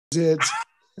it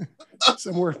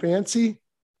somewhere fancy?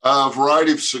 A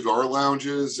variety of cigar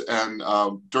lounges, and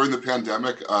during the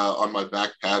pandemic, on my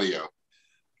back patio,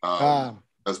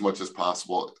 as much as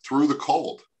possible through the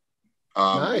cold.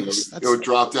 Nice. It would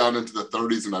drop down into the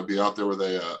 30s, and I'd be out there with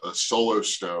a solo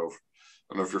stove.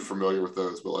 I don't know if you're familiar with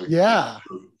those, but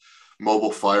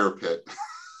mobile fire pit.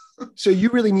 So you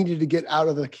really needed to get out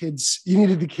of the kids. You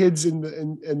needed the kids and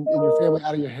your family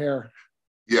out of your hair.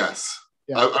 Yes.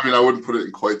 Yeah. I mean, I wouldn't put it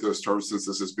in quite those terms since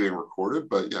this is being recorded,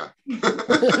 but yeah.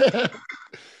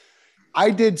 I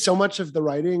did so much of the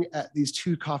writing at these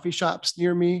two coffee shops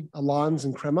near me, Alon's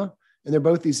and Crema, and they're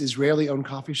both these Israeli-owned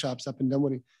coffee shops up in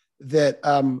Dunwoody, that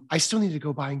I still need to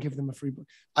go by and give them a free book.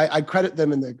 I credit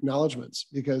them in the acknowledgments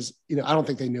because, I don't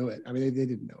think they knew it. I mean, they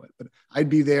didn't know it, but I'd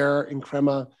be there in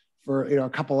Crema for, a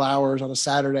couple hours on a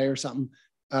Saturday or something,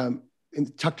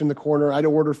 tucked in the corner. I'd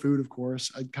order food, of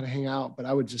course. I'd kind of hang out, but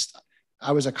I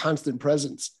was a constant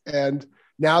presence. And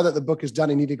now that the book is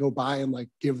done, I need to go by and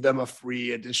give them a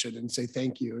free edition and say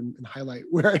thank you and highlight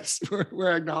where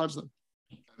I acknowledge them.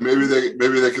 Maybe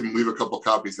they can leave a couple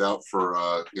copies out for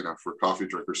for coffee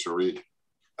drinkers to read.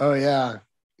 Oh yeah,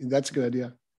 that's a good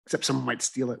idea. Except someone might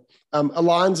steal it.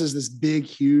 Alon's is this big,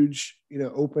 huge,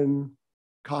 open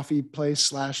coffee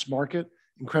place / market,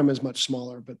 and Crema is much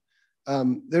smaller. But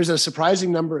there's a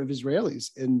surprising number of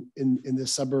Israelis in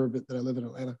this suburb that I live in,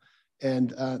 Atlanta,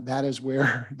 and that is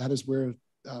where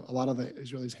a lot of the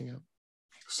Israelis hang out.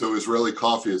 So Israeli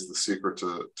coffee is the secret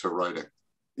to writing.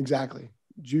 Exactly.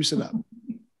 Juice it up.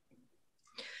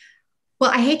 Well,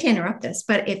 I hate to interrupt this,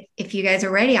 but if you guys are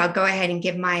ready, I'll go ahead and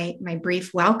give my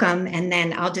brief welcome, and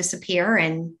then I'll disappear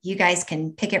and you guys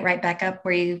can pick it right back up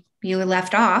where you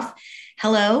left off.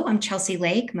 Hello, I'm Chelsea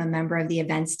Lake. I'm a member of the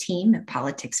events team at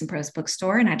Politics and Prose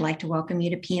Bookstore, and I'd like to welcome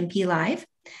you to PMP Live.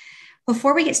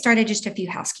 Before we get started, just a few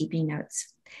housekeeping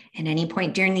notes. At any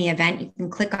point during the event, you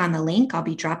can click on the link I'll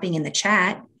be dropping in the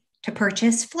chat to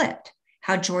purchase Flipped,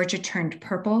 How Georgia Turned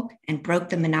Purple and Broke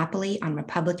the Monopoly on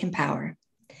Republican Power.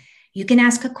 You can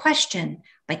ask a question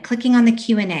by clicking on the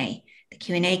Q&A. The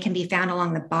Q&A can be found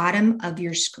along the bottom of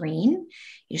your screen.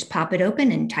 You just pop it open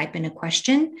and type in a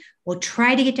question. We'll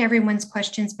try to get to everyone's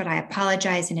questions, but I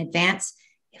apologize in advance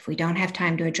if we don't have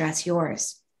time to address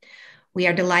yours. We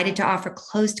are delighted to offer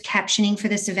closed captioning for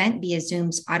this event via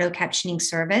Zoom's auto captioning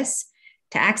service.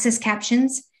 To access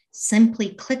captions, simply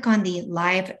click on the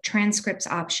live transcripts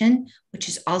option, which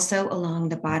is also along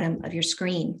the bottom of your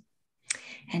screen.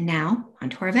 And now,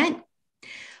 onto our event.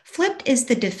 Flipped is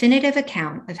the definitive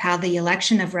account of how the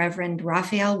election of Reverend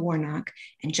Raphael Warnock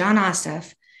and John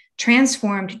Ossoff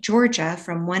transformed Georgia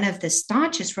from one of the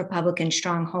staunchest Republican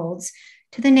strongholds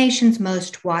to the nation's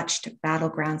most watched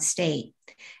battleground state,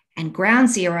 and ground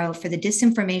zero for the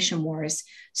disinformation wars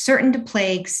certain to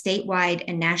plague statewide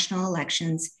and national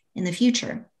elections in the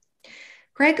future.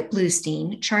 Greg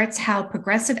Bluestein charts how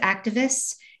progressive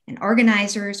activists and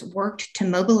organizers worked to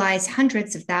mobilize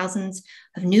hundreds of thousands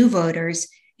of new voters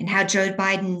and how Joe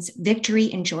Biden's victory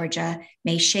in Georgia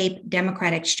may shape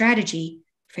Democratic strategy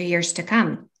for years to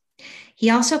come. He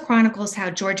also chronicles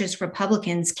how Georgia's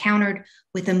Republicans countered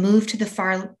with a move to the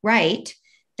far right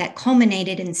that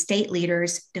culminated in state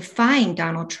leaders defying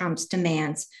Donald Trump's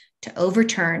demands to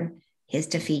overturn his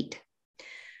defeat.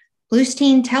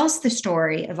 Bluestein tells the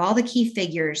story of all the key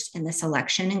figures in this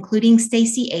election, including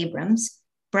Stacey Abrams,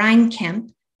 Brian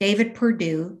Kemp, David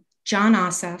Perdue, John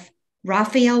Ossoff,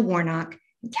 Raphael Warnock,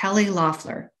 and Kelly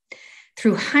Loeffler,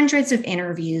 through hundreds of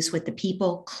interviews with the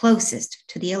people closest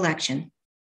to the election.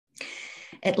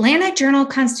 Atlanta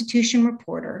Journal-Constitution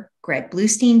reporter Greg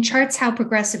Bluestein charts how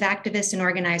progressive activists and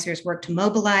organizers worked to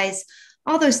mobilize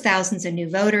all those thousands of new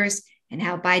voters and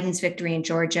how Biden's victory in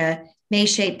Georgia may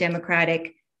shape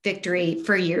Democratic victory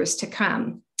for years to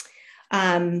come.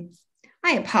 I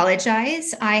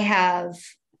apologize.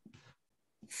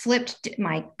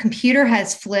 My computer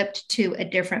has flipped to a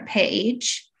different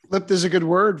page. Flipped is a good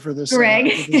word for this. Greg.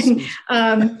 I think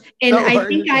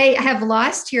I have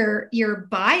lost your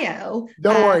bio.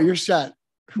 Don't worry, you're set.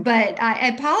 But I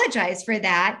apologize for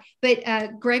that.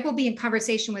 But Greg will be in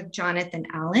conversation with Jonathan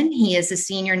Allen. He is a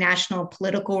senior national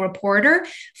political reporter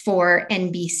for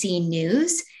NBC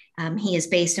News. He is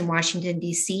based in Washington,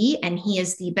 D.C., and he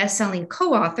is the best-selling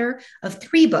co-author of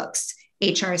 3 books,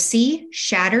 HRC,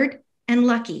 Shattered, and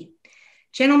Lucky.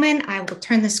 Gentlemen, I will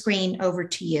turn the screen over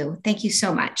to you. Thank you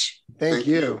so much. Thank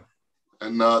you.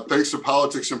 And thanks to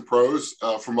Politics and Prose,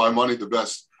 for my money, the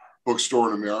best bookstore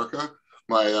in America.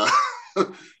 My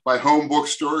my home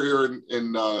bookstore here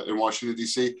in Washington,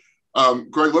 D.C.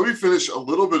 Greg, let me finish a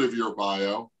little bit of your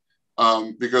bio,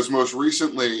 because most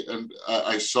recently, and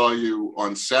I saw you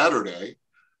on Saturday,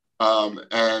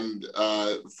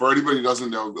 For anybody who doesn't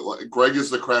know, Greg is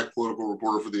the crack political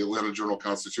reporter for the Atlanta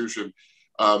Journal-Constitution,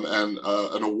 and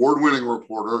an award-winning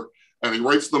reporter. And he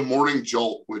writes the Morning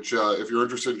Jolt, which, if you're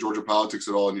interested in Georgia politics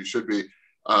at all, and you should be,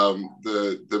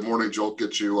 the Morning Jolt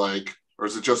gets you like, or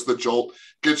is it just the Jolt?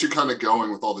 Gets you kind of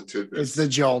going with all the tidbits. It's the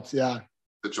Jolt, yeah.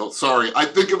 The Jolt. Sorry, I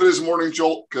think of it as Morning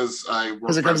Jolt because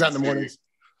it comes out in the mornings.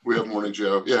 We have Morning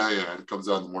Joe. Yeah, it comes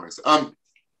out in the mornings. I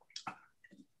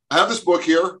have this book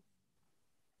here.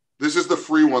 This is the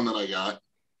free one that I got,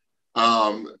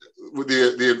 with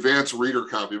the advanced reader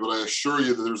copy, but I assure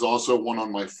you that there's also one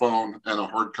on my phone and a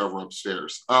hardcover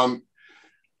upstairs. I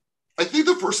think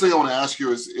the first thing I want to ask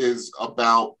you is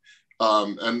about,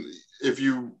 and if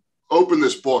you open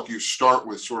this book, you start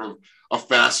with sort of a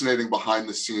fascinating behind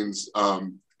the scenes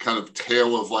kind of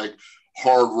tale of like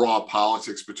hard, raw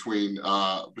politics between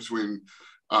a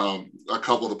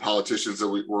couple of the politicians that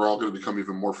we're all going to become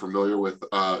even more familiar with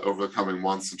over the coming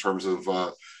months in terms of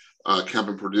Kemp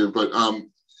and Perdue. But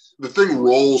the thing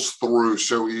rolls through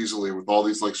so easily with all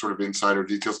these like sort of insider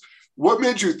details. What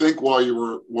made you think while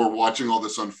you were watching all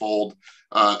this unfold,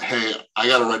 hey, I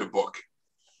got to write a book?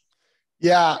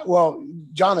 Yeah, well,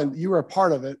 Jonathan, you were a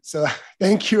part of it. So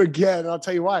thank you again. And I'll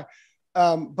tell you why.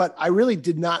 But I really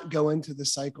did not go into the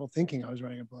cycle thinking I was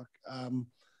writing a book.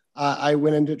 I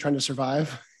went into it trying to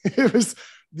survive. It was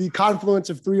the confluence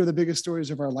of three of the biggest stories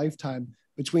of our lifetime,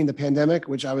 between the pandemic,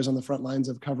 which I was on the front lines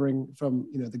of covering from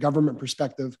the government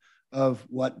perspective of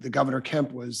what the Governor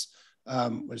Kemp was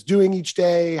doing each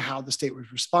day, how the state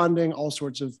was responding, all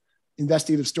sorts of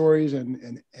investigative stories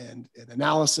and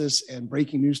analysis and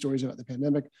breaking news stories about the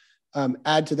pandemic.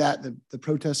 Add to that the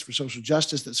protests for social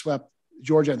justice that swept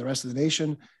Georgia and the rest of the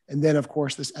nation. And then, of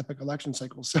course, this epic election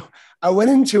cycle. So I went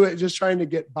into it just trying to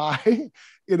get by,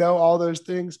 all those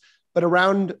things. But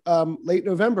around late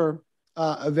November,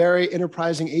 a very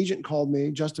enterprising agent called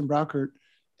me, Justin Brauchert,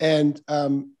 and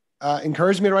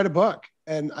encouraged me to write a book.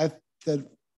 And I said,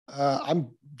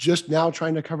 I'm just now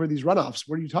trying to cover these runoffs.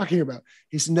 What are you talking about?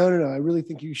 He said, no. I really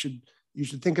think you should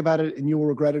think about it, and you will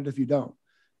regret it if you don't.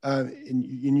 And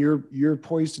you're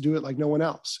poised to do it like no one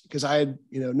else. Because I had,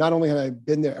 not only had I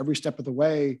been there every step of the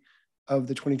way of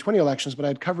the 2020 elections, but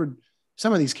I'd covered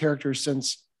some of these characters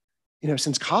since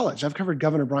college. I've covered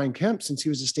Governor Brian Kemp since he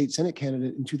was a state Senate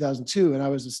candidate in 2002. And I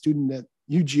was a student at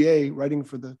UGA writing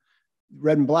for the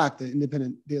Red and Black, the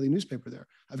independent daily newspaper there.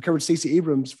 I've covered Stacey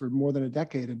Abrams for more than a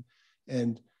decade,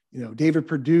 and David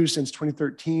Perdue since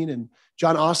 2013, and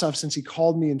John Ossoff since he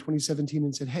called me in 2017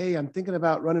 and said, hey, I'm thinking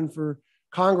about running for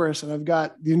Congress, and I've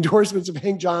got the endorsements of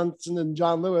Hank Johnson and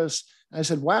John Lewis. And I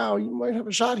said, wow, you might have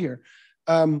a shot here.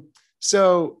 And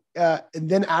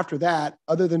then after that,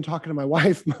 other than talking to my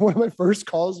wife, one of my first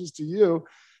calls was to you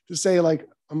to say, like,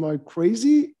 am I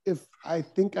crazy if I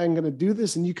think I'm going to do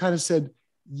this? And you kind of said,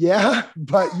 yeah,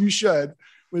 but you should,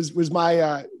 was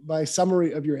my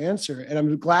summary of your answer. And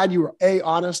I'm glad you were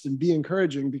honest and B,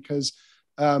 encouraging, because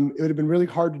it would have been really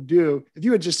hard to do if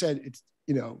you had just said, it's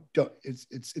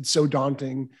so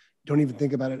daunting, don't even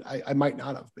think about it. I might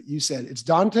not have, but you said it's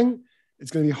daunting,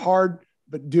 it's going to be hard,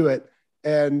 but do it.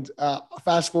 And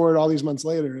fast forward all these months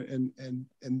later, and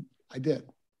I did.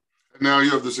 Now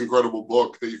you have this incredible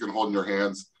book that you can hold in your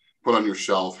hands, put on your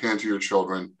shelf, hand to your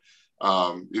children,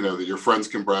 that your friends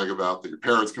can brag about, that your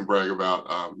parents can brag about,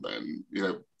 and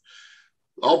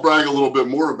I'll brag a little bit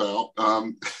more about.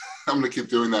 I'm going to keep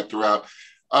doing that throughout.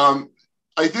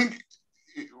 I think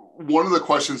one of the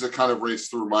questions that kind of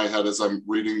raced through my head as I'm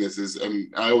reading this is,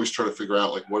 and I always try to figure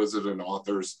out, like, what is it an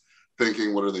author's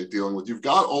thinking? What are they dealing with? You've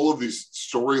got all of these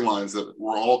storylines that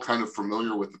we're all kind of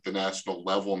familiar with at the national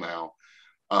level now.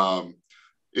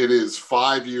 It is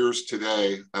 5 years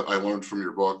today, I learned from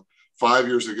your book, 5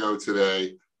 years ago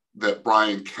today, that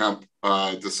Brian Kemp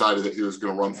decided that he was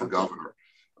going to run for governor.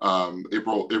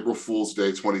 April Fool's Day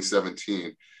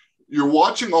 2017. You're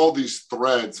watching all these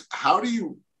threads. How do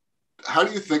you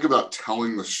think about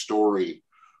telling the story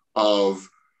of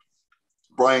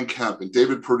Brian Kemp and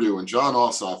David Perdue and John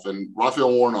Ossoff and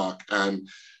Raphael Warnock and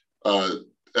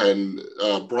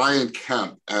Brian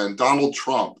Kemp and Donald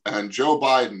Trump and Joe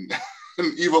Biden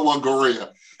and Eva Longoria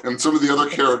and some of the other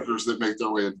characters that make their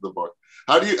way into the book?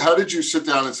 How did you sit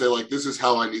down and say, like, this is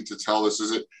how I need to tell this?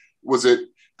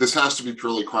 This has to be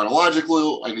purely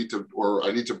chronological? I need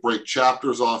to break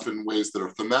chapters off in ways that are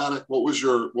thematic. What was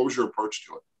your approach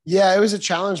to it? Yeah, it was a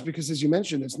challenge because, as you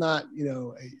mentioned, it's not,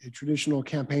 a traditional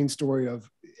campaign story of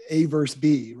A versus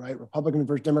B, right? Republican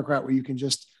versus Democrat, where you can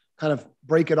just kind of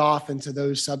break it off into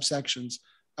those subsections.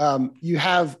 You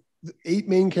have 8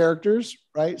 main characters,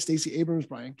 right? Stacey Abrams,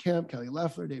 Brian Kemp, Kelly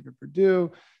Loeffler, David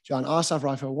Perdue, John Ossoff,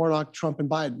 Raphael Warnock, Trump, and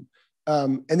Biden.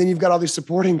 And then you've got all these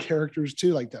supporting characters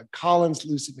too, like Doug Collins,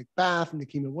 Lucy McBath, and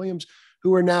Nikema Williams,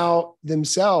 who are now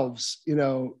themselves,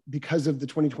 because of the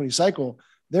 2020 cycle,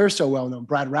 they're so well known.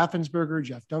 Brad Raffensperger,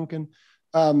 Jeff Duncan.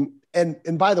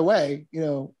 And by the way,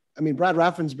 Brad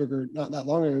Raffensperger not that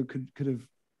long ago could have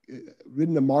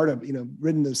ridden a MARTA,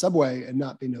 ridden the subway and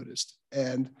not be noticed.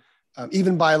 And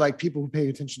even by like people who pay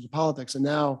attention to politics. And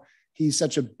now he's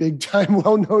such a big time,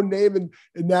 well-known name and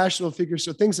national figure.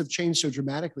 So things have changed so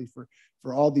dramatically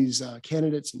for all these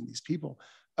candidates and these people.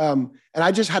 And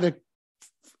I just had to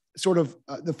sort of,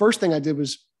 the first thing I did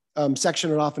was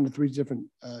section it off into 3 different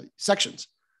sections.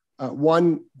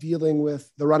 One dealing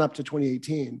with the run up to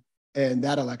 2018 and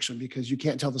that election, because you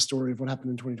can't tell the story of what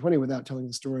happened in 2020 without telling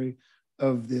the story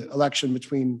of the election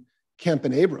between Kemp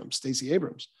and Abrams, Stacey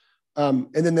Abrams.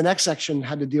 And then the next section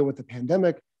had to deal with the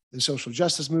pandemic, the social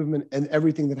justice movement, and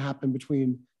everything that happened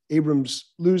between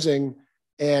Abrams losing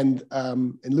and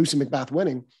Lucy McBath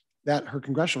winning her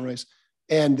congressional race,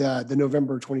 and the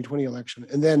November 2020 election.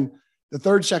 And then the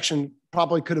third section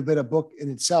probably could have been a book in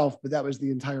itself, but that was the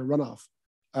entire runoff.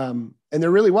 And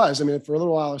there really was. For a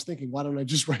little while I was thinking, why don't I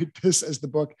just write this as the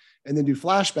book and then do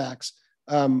flashbacks?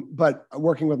 But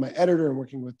working with my editor and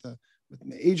working with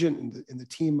my agent and the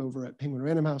team over at Penguin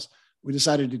Random House, we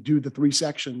decided to do the 3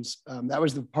 sections. That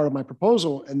was the part of my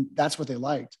proposal, and that's what they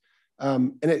liked.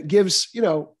 And it gives,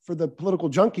 for the political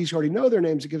junkies who already know their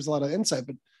names, it gives a lot of insight.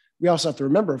 But we also have to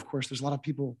remember, of course, there's a lot of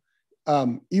people,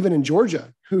 even in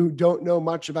Georgia, who don't know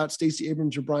much about Stacey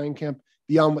Abrams or Brian Kemp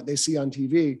beyond what they see on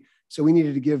TV. So we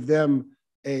needed to give them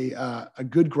a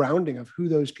good grounding of who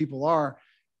those people are.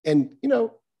 And,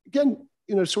 again,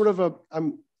 sort of at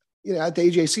the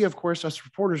AJC, of course, us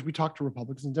reporters, we talk to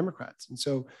Republicans and Democrats. And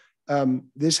so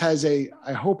this has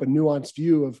I hope, a nuanced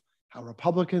view of how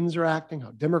Republicans are acting,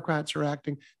 how Democrats are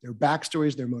acting, their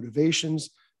backstories, their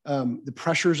motivations, the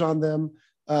pressures on them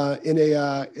in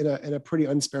a pretty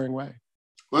unsparing way.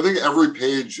 Well, I think every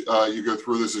page you go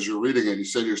through this as you're reading it, you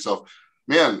say to yourself,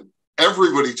 man,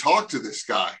 everybody talked to this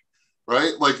guy,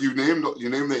 right? Like you named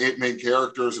the 8 main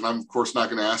characters, and I'm of course not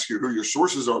going to ask you who your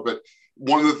sources are, but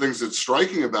one of the things that's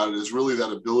striking about it is really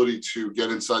that ability to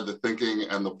get inside the thinking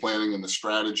and the planning and the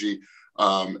strategy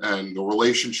and the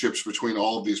relationships between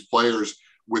all of these players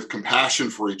with compassion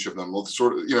for each of them. Well,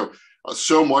 sort of,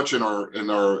 so much in our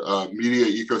media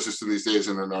ecosystem these days,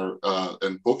 and in our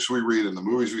and books we read and the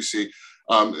movies we see,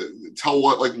 tell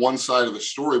one side of a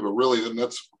story, but really, and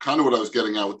that's kind of what I was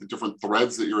getting at with the different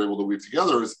threads that you're able to weave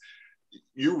together, is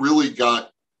you really got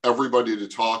everybody to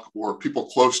talk, or people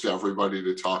close to everybody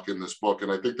to talk in this book.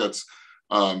 And I think that's,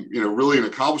 really an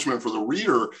accomplishment for the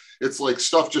reader. It's like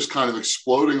stuff just kind of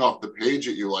exploding off the page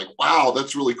at you, like, wow,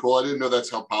 that's really cool. I didn't know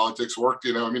that's how politics worked.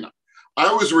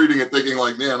 I was reading it thinking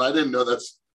like, man, I didn't know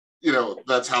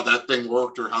that's how that thing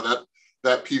worked, or how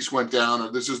that piece went down,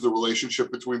 or this is the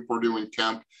relationship between Perdue and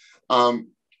Kemp.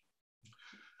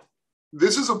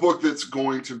 This is a book that's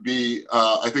going to be,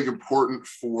 I think, important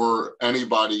for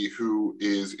anybody who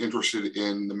is interested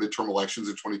in the midterm elections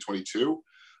in 2022.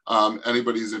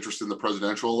 Anybody who's interested in the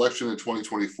presidential election in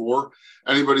 2024.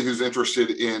 Anybody who's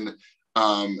interested in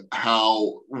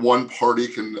how one party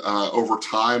can, over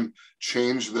time,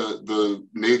 change the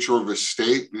nature of a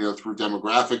state, through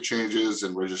demographic changes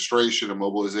and registration and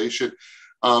mobilization.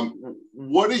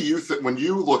 What do you think, when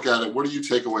you look at it, what do you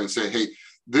take away and say, hey,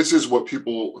 this is what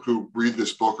people who read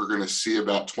this book are going to see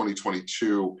about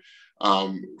 2022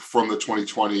 from the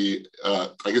 2020, I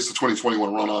guess the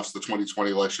 2021 runoffs, the 2020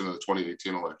 election, and the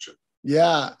 2018 election?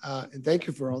 Yeah, and thank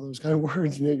you for all those kind of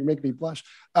words. You're making me blush.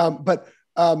 But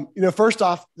first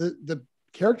off, the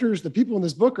characters, the people in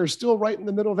this book are still right in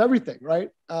the middle of everything,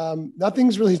 right?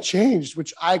 Nothing's really changed,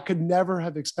 which I could never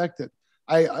have expected.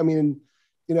 When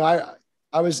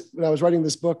I was writing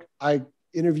this book, I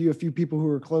interviewed a few people who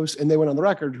were close, and they went on the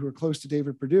record, who were close to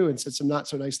David Perdue, and said some not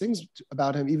so nice things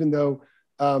about him, even though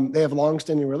they have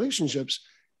longstanding relationships.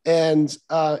 And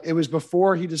it was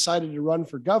before he decided to run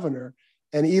for governor.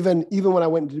 And even when I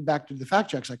went back to the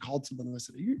fact checks, I called someone and I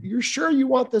said, you're sure you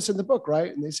want this in the book,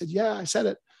 right? And they said, yeah, I said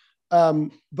it.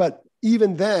 But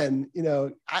even then,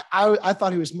 I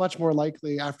thought he was much more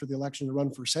likely after the election to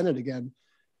run for Senate again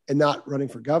and not running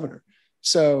for governor.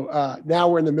 So now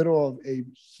we're in the middle of a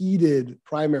heated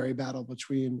primary battle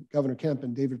between Governor Kemp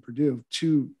and David Perdue,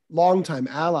 2 longtime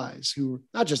allies who were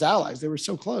not just allies, they were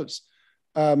so close.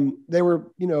 David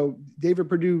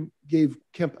Perdue gave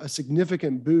Kemp a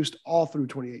significant boost all through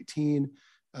 2018.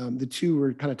 The 2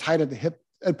 were kind of tied at the hip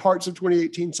at parts of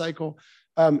 2018 cycle.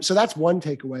 So that's one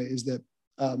takeaway, is that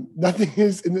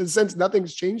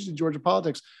nothing's changed in Georgia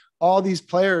politics. All these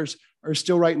players are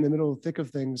still right in the middle of the thick of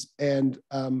things and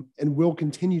will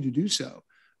continue to do so.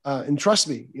 And trust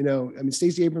me,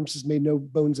 Stacey Abrams has made no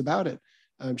bones about it.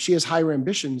 She has higher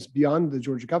ambitions beyond the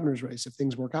Georgia governor's race if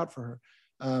things work out for her.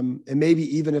 And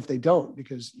maybe even if they don't,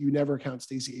 because you never count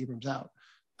Stacey Abrams out.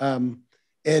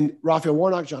 And Raphael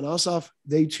Warnock, John Ossoff,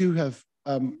 they too have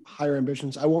higher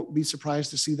ambitions. I won't be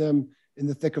surprised to see them in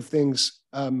the thick of things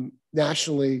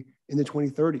nationally in the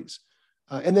 2030s.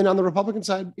 And then on the Republican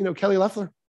side, Kelly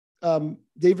Loeffler,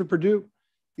 David Perdue,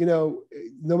 no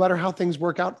matter how things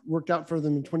worked out for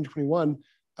them in 2021,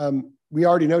 we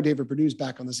already know David Perdue's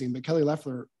back on the scene, but Kelly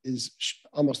Loeffler is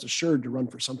almost assured to run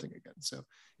for something again. So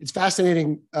it's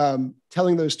fascinating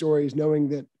telling those stories, knowing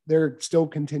that they're still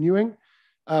continuing.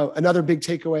 Another big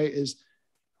takeaway is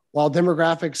while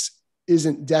demographics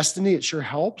isn't destiny, it sure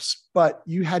helps, but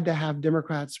you had to have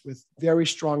Democrats with very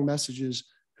strong messages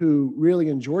who really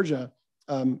in Georgia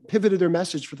pivoted their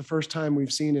message for the first time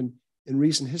we've seen in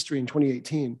recent history in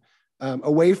 2018,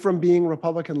 away from being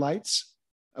Republican lights,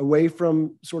 away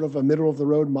from sort of a middle of the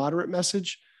road moderate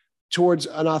message towards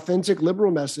an authentic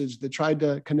liberal message that tried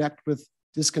to connect with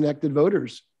disconnected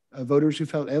voters, voters who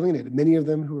felt alienated, many of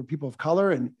them who were people of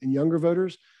color and younger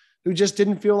voters who just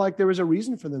didn't feel like there was a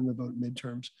reason for them to vote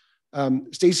midterms.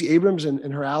 Stacey Abrams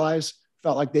and her allies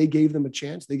felt like they gave them a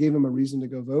chance. They gave them a reason to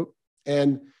go vote.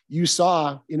 And you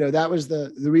saw, that was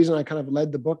the reason I kind of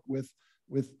led the book with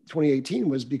 2018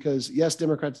 was because yes,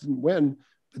 Democrats didn't win,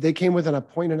 but they came within 1.5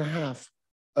 points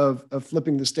of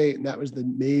flipping the state. And that was the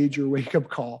major wake-up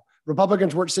call.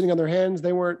 Republicans weren't sitting on their hands.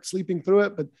 They weren't sleeping through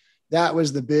it, but that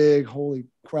was the big holy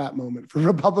crap moment for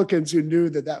Republicans who knew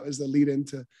that was the lead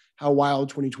into how wild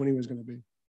 2020 was going to be.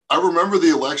 I remember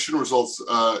the election results,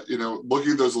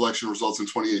 looking at those election results in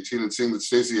 2018 and seeing that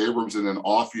Stacey Abrams in an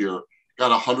off year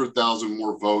got 100,000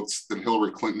 more votes than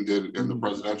Hillary Clinton did in the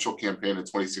presidential campaign in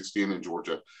 2016 in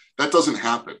Georgia. That doesn't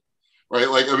happen, right?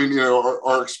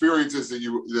 Our experience is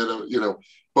that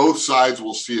both sides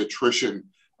will see attrition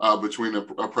between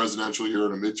a presidential year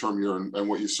and a midterm year. And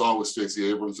what you saw with Stacey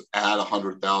Abrams at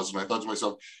 100,000, I thought to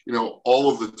myself,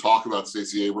 all of the talk about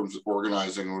Stacey Abrams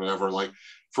organizing or whatever,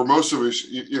 for most of us,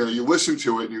 you listen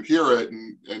to it and you hear it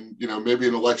and maybe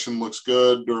an election looks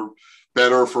good or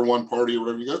better for one party or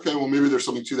whatever. You go, okay, well, maybe there's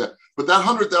something to that. But that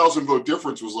 100,000 vote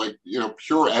difference was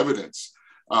pure evidence.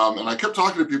 And I kept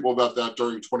talking to people about that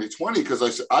during 2020 because I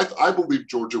said, I believe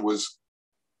Georgia was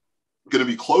going to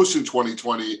be close in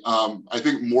 2020. I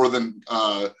think more than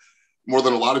a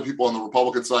lot of people on the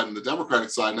Republican side and the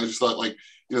Democratic side. And I just thought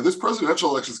this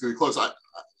presidential election is going to be close.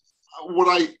 What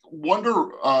I wonder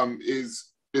is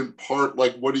in part,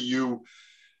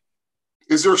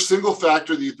 is there a single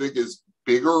factor that you think is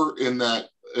bigger in that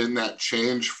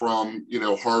change from,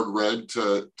 hard red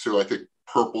to I think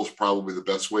purple is probably the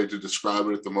best way to describe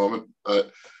it at the moment.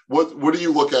 What do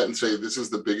you look at and say this is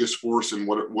the biggest force, and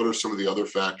what are some of the other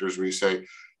factors where you say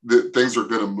that things are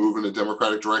going to move in a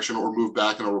Democratic direction or move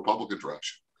back in a Republican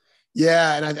direction?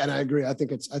 Yeah, and I agree. I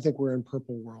think we're in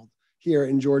purple world here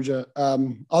in Georgia.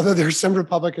 Although there's some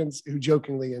Republicans who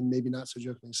jokingly and maybe not so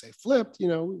jokingly say flipped,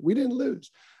 we didn't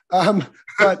lose.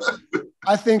 But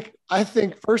I think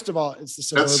first of all, it's the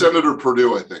suburban. That's Senator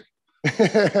Perdue, I think.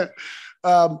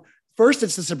 First,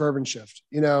 it's the suburban shift.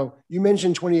 You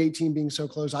mentioned 2018 being so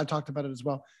close. I talked about it as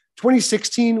well.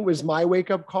 2016 was my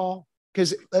wake-up call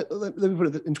because let me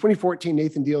put it, in 2014,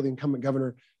 Nathan Deal, the incumbent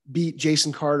governor, beat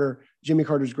Jason Carter, Jimmy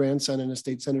Carter's grandson and a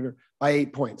state senator, by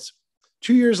 8 points.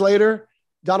 2 years later,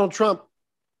 Donald Trump,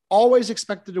 always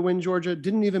expected to win Georgia,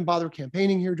 didn't even bother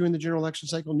campaigning here during the general election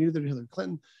cycle, neither did Hillary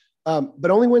Clinton, but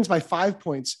only wins by 5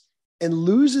 points and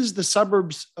loses the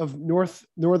suburbs of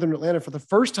northern Atlanta for the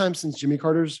first time since Jimmy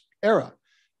Carter's era.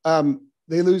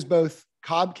 They lose both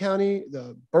Cobb County,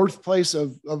 the birthplace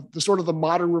of the sort of the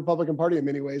modern Republican Party in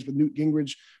many ways, with Newt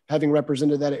Gingrich having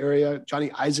represented that area,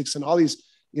 Johnny Isaacson, all these,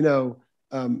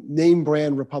 name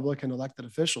brand Republican elected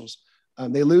officials.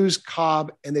 They lose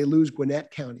Cobb and they lose Gwinnett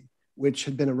County, which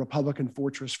had been a Republican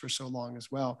fortress for so long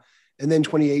as well. And then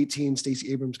 2018,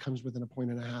 Stacey Abrams comes within 1.5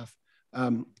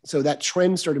 points. So that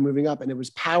trend started moving up, and it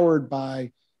was powered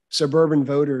by suburban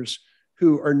voters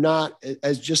who are not,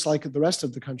 as just like the rest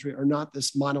of the country, are not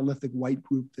this monolithic white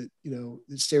group that,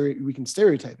 we can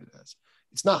stereotype it as.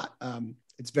 It's not.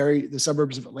 The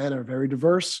suburbs of Atlanta are very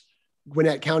diverse.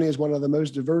 Gwinnett County is one of the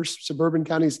most diverse suburban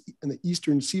counties in the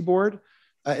Eastern Seaboard.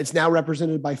 It's now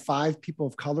represented by 5 people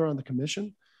of color on the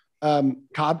commission.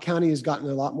 Cobb County has gotten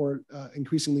a lot more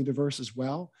increasingly diverse as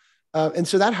well. And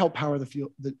so that helped power the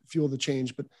fuel of the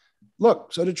change. But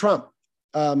look, so did Trump.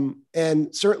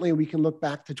 And certainly we can look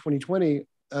back to 2020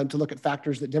 to look at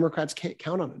factors that Democrats can't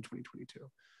count on in 2022.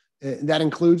 That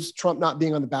includes Trump not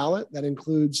being on the ballot. That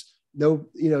includes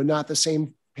not the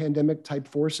same pandemic type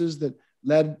forces that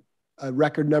led a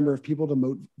record number of people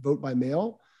to vote by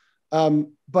mail.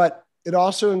 But it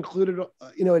also included,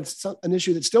 it's an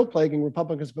issue that's still plaguing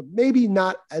Republicans, but maybe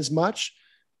not as much.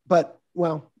 But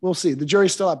well, we'll see. The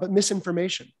jury's still out. But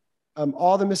misinformation,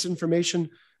 all the misinformation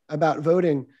about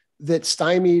voting that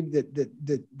stymied,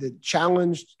 that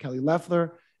challenged Kelly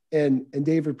Loeffler and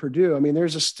David Perdue. I mean,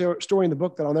 there's a story in the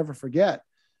book that I'll never forget,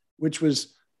 which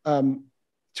was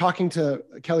talking to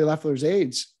Kelly Loeffler's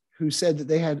aides, who said that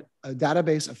they had a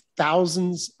database of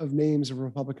thousands of names of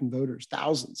Republican voters,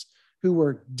 thousands, who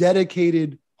were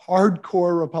dedicated,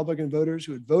 hardcore Republican voters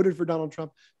who had voted for Donald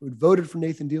Trump, who had voted for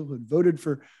Nathan Deal, who had voted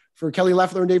for Kelly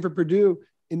Loeffler and David Perdue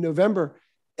in November,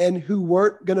 and who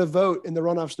weren't going to vote in the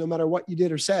runoffs no matter what you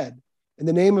did or said. And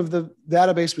the name of the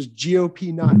database was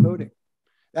GOP not voting.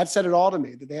 That said it all to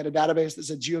me, that they had a database that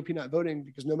said GOP not voting,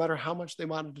 because no matter how much they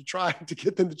wanted to try to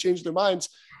get them to change their minds,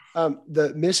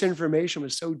 the misinformation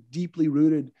was so deeply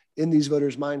rooted in these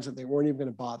voters' minds that they weren't even going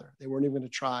to bother. They weren't even going to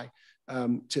try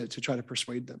to try to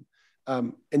persuade them.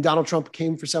 And Donald Trump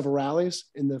came for several rallies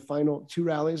in the final 2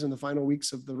 rallies in the final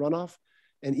weeks of the runoff.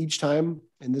 And each time,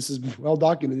 and this is well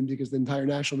documented because the entire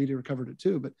national media covered it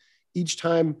too, but each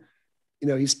time,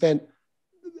 he spent,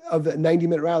 of the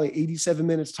 90-minute rally, 87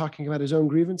 minutes talking about his own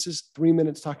grievances, 3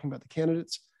 minutes talking about the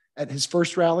candidates. At his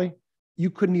first rally,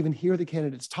 you couldn't even hear the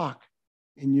candidates talk.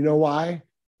 And you know why?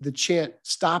 The chant,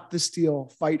 "Stop the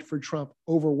steal, fight for Trump,"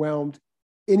 overwhelmed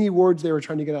any words they were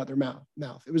trying to get out of their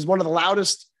mouth. It was one of the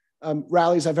loudest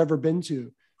rallies I've ever been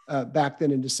to back then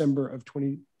in December of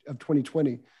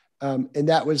 2020. And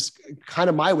that was kind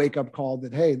of my wake-up call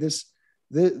that, hey,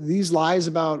 these lies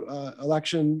about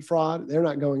election fraud, they're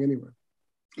not going anywhere.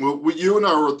 Well, you and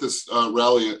I were at this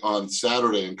rally on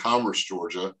Saturday in Commerce,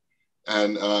 Georgia,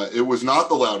 and it was not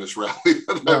the loudest rally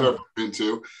that I've ever been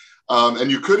to.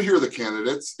 And you could hear the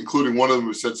candidates, including one of them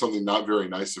who said something not very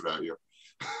nice about you.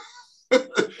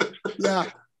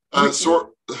 Yeah.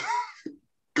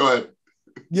 Go ahead.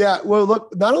 Yeah. Well,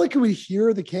 look, not only can we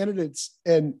hear the candidates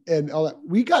and all that,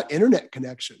 we got internet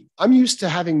connection. I'm used to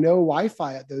having no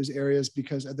Wi-Fi at those areas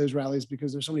at those rallies,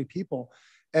 because there's so many people.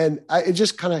 And it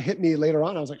just kind of hit me later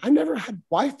on. I was like, I never had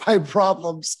Wi-Fi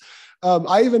problems.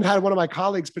 I even had one of my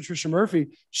colleagues, Patricia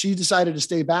Murphy, she decided to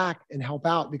stay back and help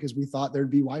out because we thought there'd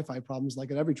be Wi-Fi problems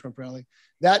like at every Trump rally.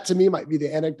 That to me might be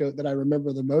the anecdote that I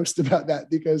remember the most about that,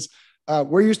 because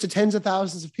we're used to tens of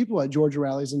thousands of people at Georgia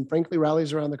rallies, and frankly,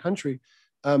 rallies around the country.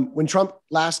 When Trump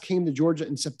last came to Georgia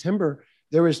in September,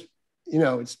 there was,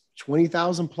 it's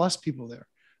 20,000 plus people there.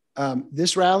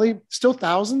 This rally, still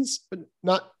thousands, but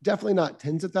definitely not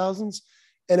tens of thousands,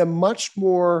 and a much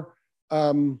more,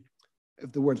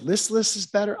 if the word listless is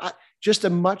better, just a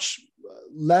much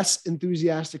less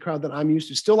enthusiastic crowd than I'm used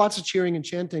to. Still lots of cheering and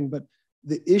chanting, but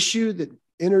the issue that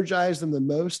energized them the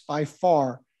most by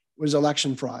far was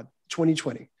election fraud,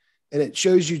 2020. And it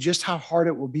shows you just how hard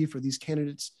it will be for these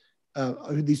candidates,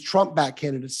 these Trump-backed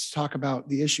candidates, to talk about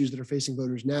the issues that are facing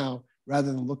voters now,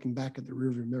 rather than looking back at the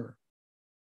rearview mirror.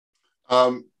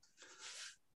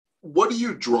 What do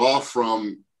you draw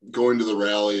from going to the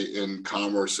rally in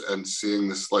Commerce and seeing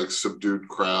this subdued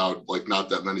crowd, not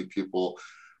that many people?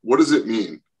 What does it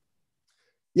mean?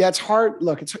 Yeah, it's hard.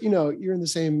 Look, it's, you're in the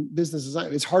same business as I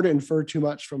am. It's hard to infer too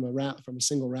much from a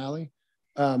single rally.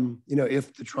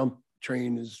 If the Trump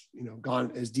train is,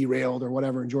 is derailed or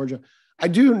whatever in Georgia. I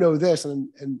do know this, and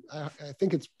I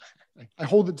think I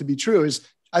hold it to be true, is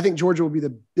I think Georgia will be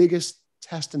the biggest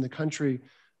test in the country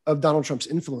of Donald Trump's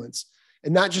influence.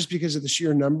 And not just because of the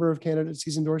sheer number of candidates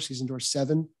he's endorsed. He's endorsed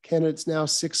 7 candidates now,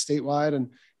 6 statewide and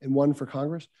 1 for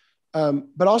Congress.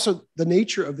 But also the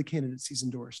nature of the candidates he's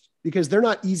endorsed, because they're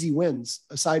not easy wins,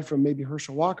 aside from maybe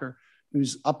Herschel Walker,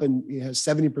 who's up and he has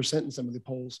 70% in some of the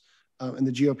polls in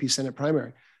the GOP Senate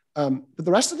primary. But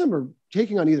the rest of them are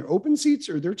taking on either open seats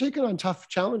or they're taking on tough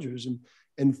challengers.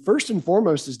 And first and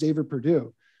foremost is David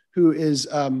Perdue, who is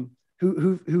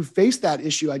who faced that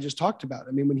issue I just talked about.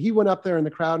 I mean, when he went up there in the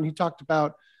crowd and he talked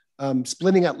about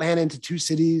splitting Atlanta into 2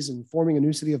 cities and forming a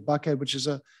new city of Buckhead, which is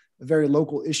a very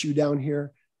local issue down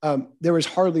here, there was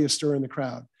hardly a stir in the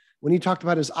crowd. When he talked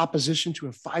about his opposition to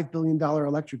a $5 billion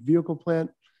electric vehicle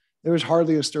plant, there was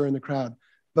hardly a stir in the crowd.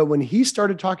 But when he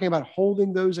started talking about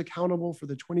holding those accountable for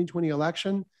the 2020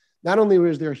 election, not only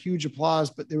was there a huge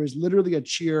applause, but there was literally a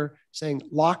cheer saying,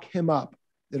 "Lock him up,"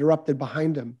 that erupted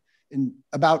behind him and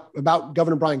about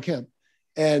Governor Brian Kemp.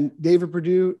 And David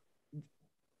Perdue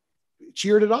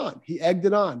cheered it on. He egged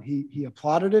it on. He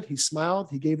applauded it. He smiled.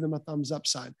 He gave them a thumbs up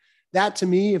sign. That, to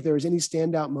me, if there was any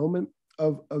standout moment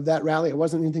of that rally, it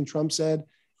wasn't anything Trump said.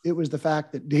 It was the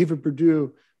fact that David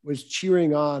Perdue was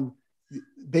cheering on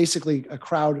basically a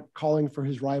crowd calling for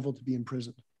his rival to be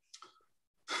imprisoned.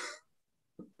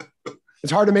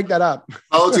 It's hard to make that up.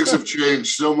 Politics have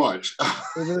changed so much.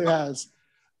 It really has.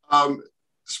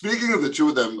 Speaking of the two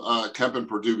of them, Kemp and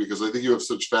Perdue, because I think you have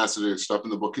such fascinating stuff in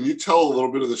the book, can you tell a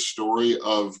little bit of the story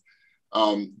of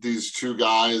these two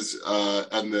guys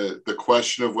and the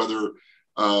question of whether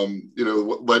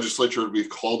legislature would be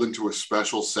called into a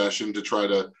special session to try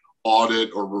to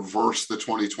audit or reverse the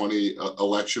 2020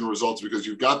 election results? Because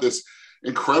you've got this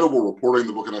incredible reporting in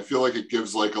the book, and I feel like it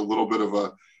gives like a little bit of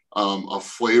a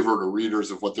flavor to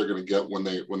readers of what they're going to get when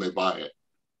they buy it.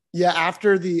 Yeah,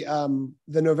 after the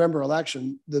November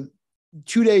election, the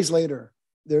 2 days later,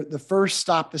 the first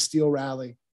Stop the Steal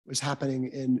rally was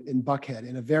happening in Buckhead,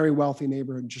 in a very wealthy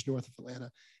neighborhood just north of Atlanta.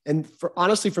 And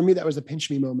honestly, for me, that was a pinch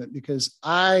me moment, because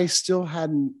I still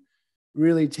hadn't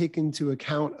really taken into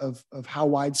account of how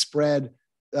widespread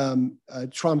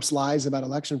Trump's lies about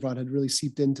election fraud had really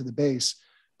seeped into the base.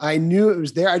 I knew it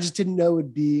was there. I just didn't know it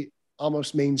would be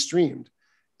almost mainstreamed.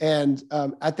 And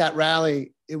at that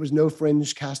rally, it was no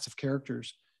fringe cast of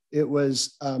characters. It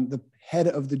was the head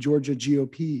of the Georgia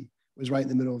GOP was right in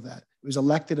the middle of that. It was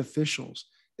elected officials.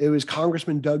 It was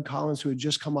Congressman Doug Collins, who had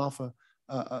just come off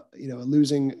a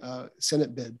losing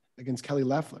Senate bid against Kelly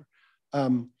Loeffler.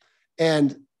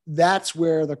 And that's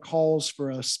where the calls for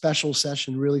a special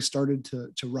session really started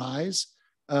to rise,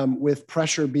 with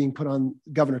pressure being put on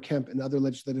Governor Kemp and other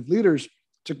legislative leaders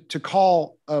to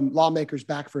call lawmakers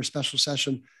back for a special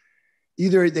session.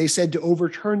 Either they said to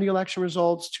overturn the election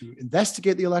results, to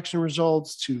investigate the election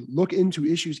results, to look into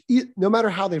issues. No matter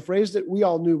how they phrased it, we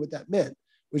all knew what that meant,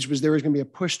 which was there was going to be a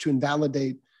push to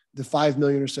invalidate the 5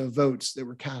 million or so votes that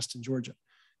were cast in Georgia.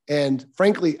 And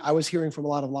frankly, I was hearing from a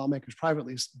lot of lawmakers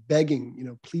privately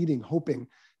begging, pleading, hoping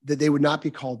that they would not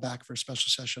be called back for a special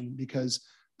session because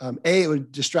it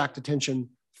would distract attention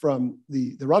from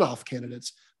the runoff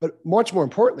candidates, but much more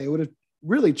importantly, it would have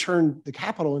really turned the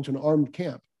Capitol into an armed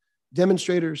camp.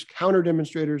 Demonstrators, counter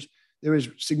demonstrators. There was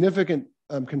significant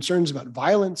concerns about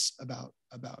violence, about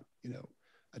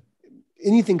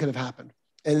anything could have happened,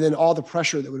 and then all the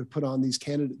pressure that would have put on these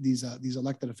these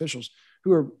elected officials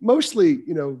who are mostly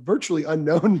virtually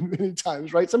unknown many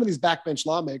times, right? Some of these backbench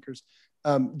lawmakers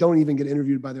don't even get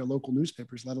interviewed by their local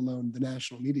newspapers, let alone the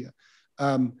national media.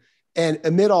 And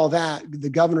amid all that, the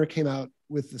governor came out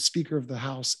with the Speaker of the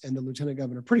House and the Lieutenant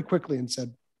Governor pretty quickly and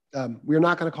said, we're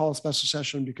not going to call a special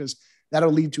session because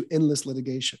that'll lead to endless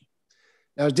litigation.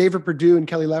 Now, as David Perdue and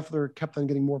Kelly Loeffler kept on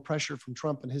getting more pressure from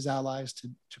Trump and his allies to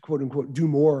quote unquote, do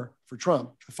more for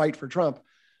Trump, to fight for Trump,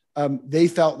 they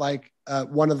felt like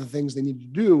one of the things they needed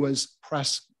to do was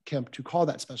press Kemp to call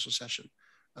that special session,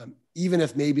 even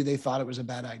if maybe they thought it was a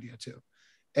bad idea too.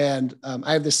 And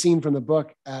I have this scene from the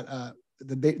book at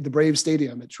the Braves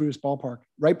Stadium at Truist Ballpark,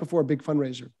 right before a big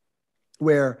fundraiser,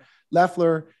 where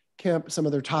Loeffler, Kemp, some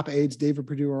of their top aides, David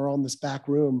Perdue, are all in this back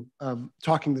room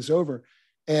talking this over.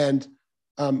 And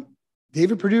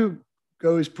David Perdue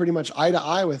goes pretty much eye to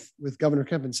eye with Governor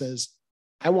Kemp and says,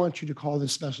 I want you to call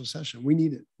this special session. We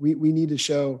need it. We need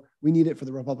it for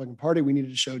the Republican Party. We need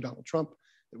to show Donald Trump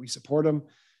that we support him.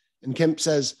 And Kemp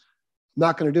says, I'm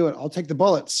not going to do it. I'll take the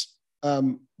bullets,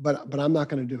 but I'm not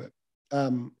going to do it.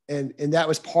 And that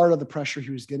was part of the pressure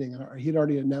he was getting. He'd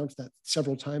already announced that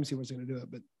several times he wasn't going to do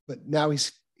it, but now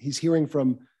he's hearing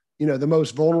from, the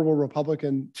most vulnerable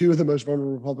Republican, two of the most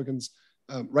vulnerable Republicans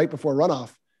right before runoff,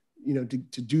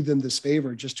 to do them this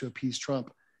favor just to appease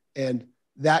Trump. And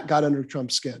that got under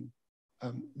Trump's skin.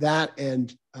 That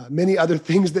and many other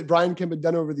things that Brian Kemp had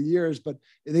done over the years, but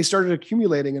they started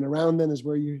accumulating. And around then is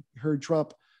where you heard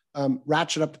Trump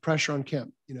ratchet up the pressure on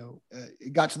Kemp.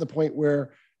 It got to the point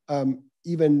where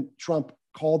even Trump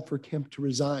called for Kemp to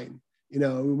resign.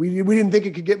 We didn't think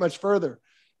it could get much further.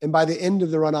 And by the end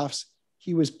of the runoffs,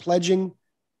 he was pledging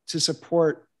to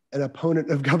support an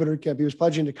opponent of Governor Kemp. He was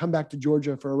pledging to come back to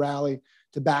Georgia for a rally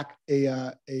to back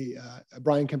a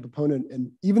Brian Kemp opponent.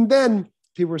 And even then,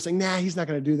 people were saying, nah, he's not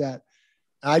going to do that.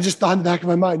 I just thought in the back of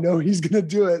my mind, no, he's going to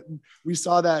do it. And we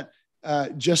saw that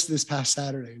just this past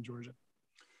Saturday in Georgia.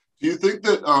 Do you think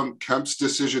that Kemp's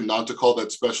decision not to call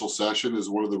that special session is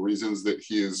one of the reasons that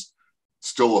he is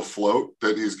still afloat,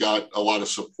 that he's got a lot of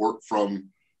support from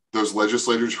those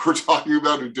legislators we're talking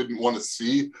about who didn't want to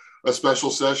see a special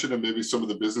session, and maybe some of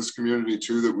the business community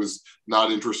too that was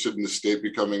not interested in the state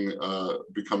becoming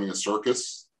a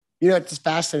circus? It's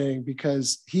fascinating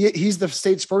because he's the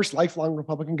state's first lifelong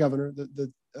Republican governor.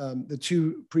 The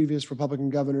two previous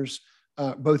Republican governors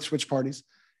both switched parties,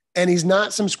 and he's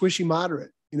not some squishy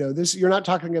moderate. You're not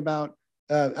talking about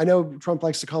I know Trump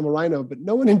likes to call him a rhino, but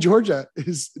no one in Georgia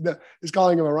is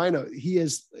calling him a rhino. He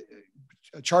has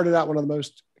charted out one of the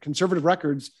most conservative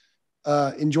records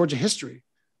in Georgia history,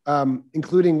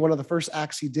 including one of the first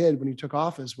acts he did when he took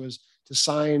office was to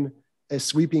sign a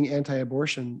sweeping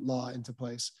anti-abortion law into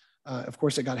place. Of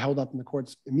course, it got held up in the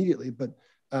courts immediately, but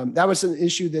that was an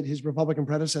issue that his Republican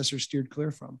predecessor steered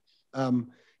clear from.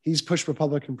 He's pushed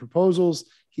Republican proposals.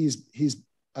 He's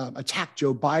attacked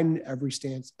Joe Biden every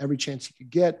chance he could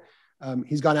get.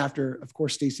 He's gone after, of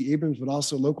course, Stacey Abrams, but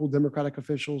also local Democratic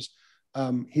officials.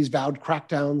 He's vowed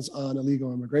crackdowns on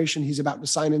illegal immigration. He's about to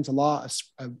sign into law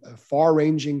a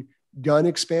far-ranging gun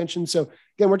expansion. So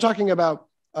again, we're talking about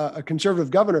a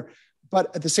conservative governor,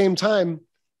 but at the same time,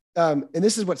 and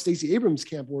this is what Stacey Abrams'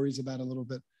 camp worries about a little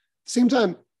bit. At the same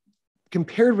time,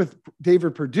 compared with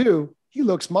David Perdue, he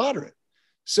looks moderate.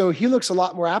 So he looks a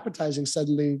lot more appetizing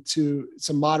suddenly to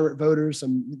some moderate voters,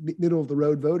 some middle of the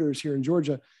road voters here in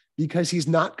Georgia, because he's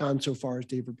not gone so far as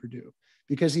David Perdue,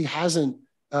 because he hasn't,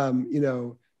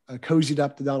 cozied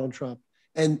up to Donald Trump.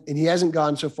 And he hasn't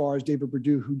gone so far as David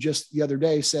Perdue, who just the other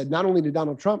day said, not only did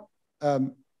Donald Trump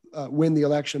win the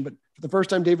election, but for the first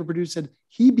time, David Perdue said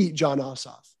he beat John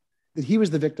Ossoff, that he was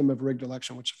the victim of a rigged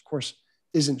election, which of course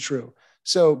isn't true.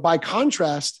 So by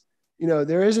contrast,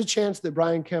 there is a chance that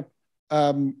Brian Kemp,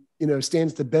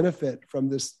 stands to benefit from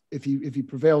this. If he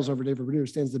prevails over David Perdue,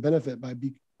 stands to benefit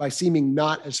by seeming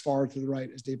not as far to the right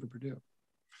as David Perdue.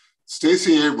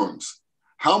 Stacey Abrams,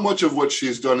 how much of what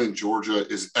she's done in Georgia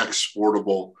is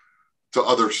exportable to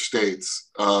other states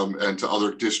and to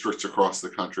other districts across the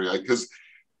country? Because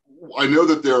I know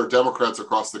that there are Democrats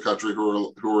across the country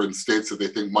who are in states that they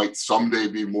think might someday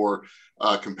be more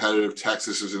competitive.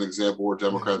 Texas is an example where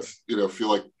Democrats, feel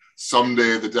like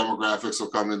someday the demographics will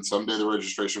come in, someday the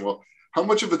registration will. How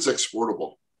much of it's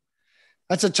exportable?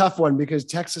 That's a tough one because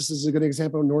Texas is a good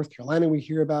example. North Carolina we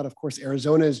hear about. Of course,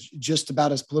 Arizona is just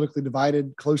about as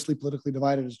closely politically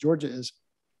divided as Georgia is.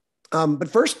 But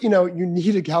first, you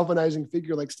need a galvanizing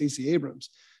figure like Stacey Abrams.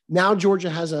 Now Georgia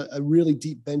has a really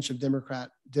deep bench of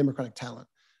Democratic talent.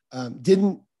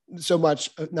 Didn't so much,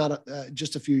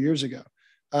 just a few years ago.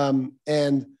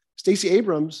 And Stacey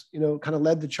Abrams, kind of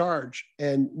led the charge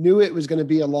and knew it was going to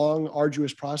be a long,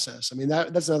 arduous process. I mean,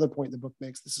 that's another point the book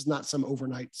makes. This is not some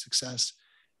overnight success.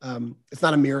 It's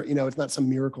not a miracle, it's not some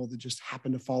miracle that just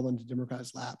happened to fall into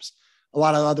Democrats' laps. A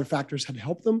lot of other factors had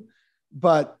helped them,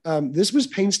 but this was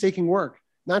painstaking work,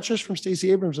 not just from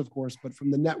Stacey Abrams, of course, but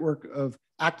from the network of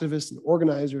activists and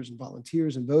organizers and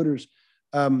volunteers and voters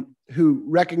who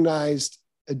recognized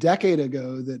a decade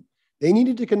ago that they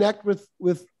needed to connect with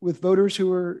voters who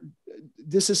were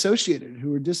disassociated,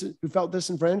 who felt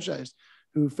disenfranchised,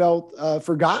 who felt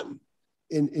forgotten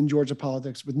in Georgia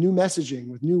politics, with new messaging,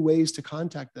 with new ways to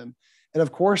contact them. And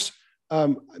of course,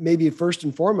 maybe first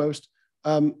and foremost,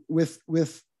 with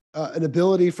an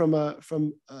ability from a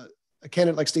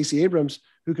candidate like Stacey Abrams,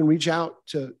 who can reach out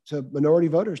to minority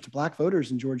voters, to Black voters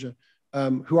in Georgia,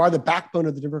 who are the backbone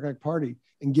of the Democratic Party,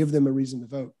 and give them a reason to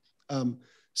vote.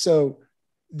 So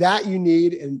that you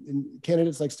need, and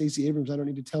candidates like Stacey Abrams, I don't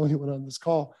need to tell anyone on this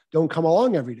call, don't come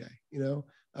along every day.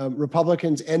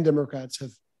 Republicans and Democrats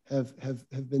have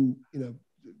been,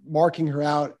 marking her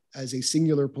out as a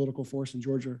singular political force in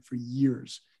Georgia for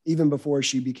years, even before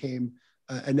she became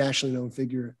a nationally known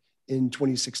figure in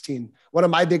 2016. One of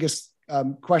my biggest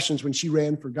questions when she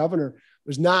ran for governor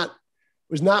was not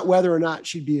whether or not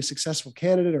she'd be a successful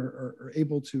candidate or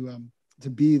able to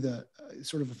be the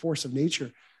sort of a force of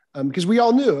nature. Because we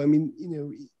all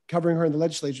knew, covering her in the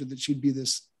legislature, that she'd be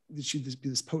this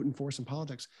potent force in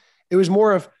politics. It was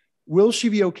more of, will she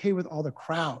be okay with all the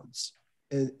crowds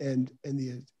and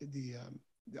the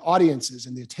audiences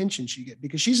and the attention she get?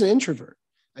 Because she's an introvert.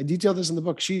 I detail this in the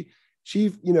book. She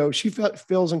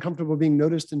feels uncomfortable being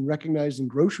noticed and recognized in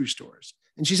grocery stores,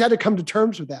 and she's had to come to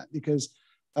terms with that because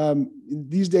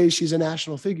these days she's a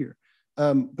national figure.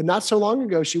 But not so long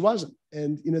ago, she wasn't.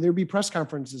 And, there'd be press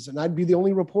conferences and I'd be the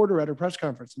only reporter at her press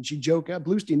conference. And she'd joke,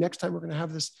 Bluestein, next time we're going to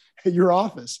have this at your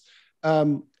office.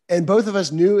 And both of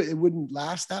us knew it wouldn't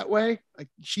last that way. Like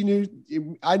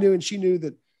I knew, and she knew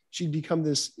that she'd become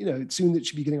this, soon that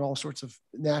she'd be getting all sorts of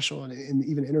national and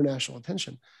even international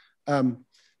attention.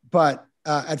 But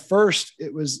at first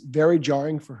it was very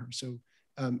jarring for her. So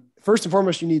first and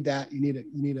foremost, you need that. You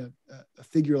need a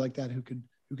figure like that who could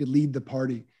lead the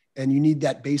party. And you need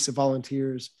that base of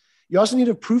volunteers. You also need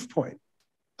a proof point.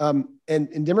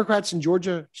 And Democrats in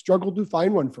Georgia struggled to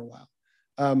find one for a while.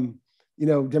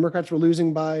 Democrats were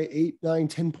losing by 8, 9,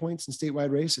 10 points in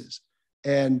statewide races.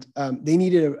 And they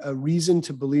needed a reason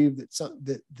to believe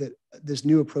that this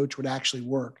new approach would actually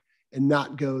work. and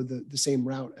not go the same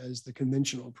route as the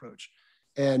conventional approach.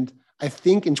 And I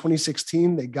think in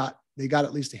 2016, they got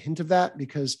at least a hint of that,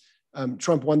 because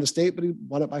Trump won the state, but he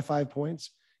won it by 5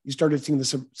 points. You started seeing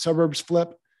the suburbs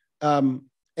flip.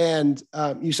 And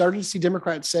you started to see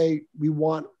Democrats say, we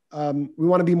want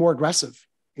to be more aggressive.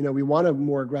 We want to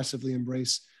more aggressively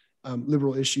embrace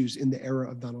liberal issues in the era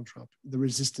of Donald Trump, the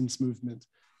resistance movement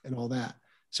and all that.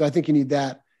 So I think you need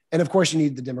that. And of course you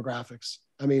need the demographics.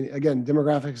 I mean, again,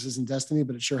 demographics isn't destiny,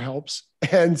 but it sure helps.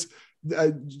 And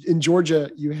in Georgia,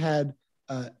 you had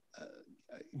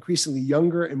increasingly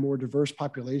younger and more diverse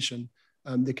population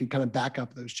that could kind of back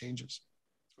up those changes.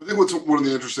 I think one of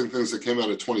the interesting things that came out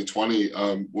of 2020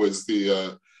 was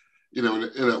the, in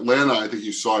Atlanta, I think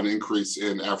you saw an increase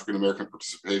in African-American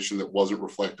participation that wasn't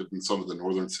reflected in some of the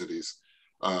northern cities.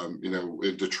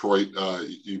 In Detroit,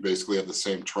 you basically have the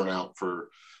same turnout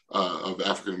of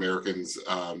African-Americans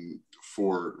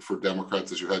for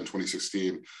Democrats as you had in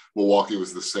 2016. Milwaukee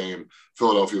was the same.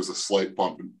 Philadelphia was a slight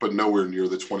bump, but nowhere near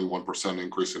the 21%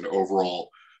 increase in overall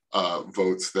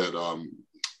votes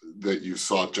that you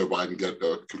saw Joe Biden get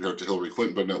compared to Hillary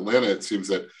Clinton. But in Atlanta, it seems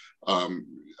that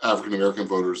African-American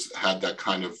voters had that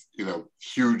kind of,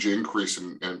 huge increase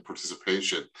in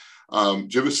participation. Do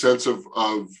you have a sense of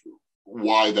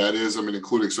why that is? I mean,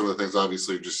 including some of the things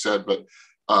obviously you just said, but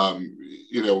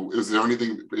is there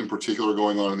anything in particular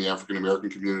going on in the African-American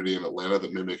community in Atlanta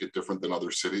that may make it different than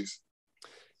other cities?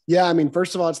 Yeah, I mean,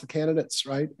 first of all, it's the candidates,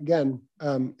 right? Again,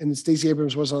 and Stacey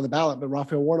Abrams wasn't on the ballot, but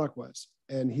Raphael Warnock was,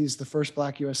 and he's the first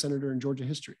Black U.S. senator in Georgia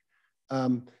history.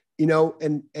 John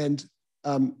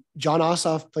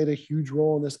Ossoff played a huge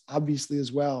role in this, obviously,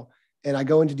 as well. And I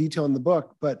go into detail in the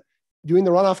book, but doing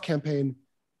the runoff campaign,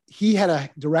 he had a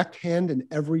direct hand in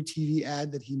every TV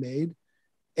ad that he made.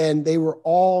 And they were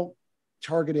all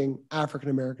targeting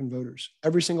African-American voters,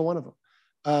 every single one of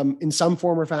them, in some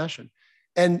form or fashion.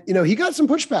 And, he got some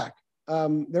pushback.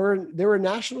 There were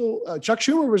national, Chuck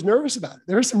Schumer was nervous about it.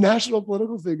 There were some national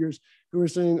political figures who were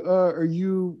saying, are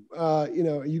you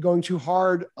going too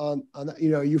hard on that?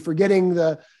 Are you forgetting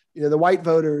the white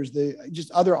voters,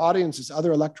 just other audiences,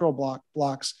 other electoral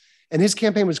blocks. And his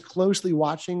campaign was closely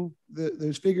watching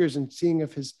those figures and seeing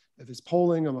if his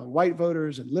polling among white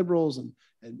voters and liberals and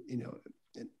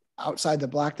outside the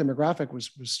Black demographic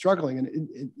was struggling. And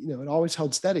it always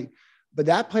held steady, but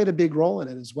that played a big role in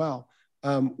it as well.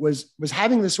 Was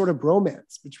having this sort of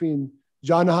bromance between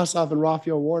John Ossoff and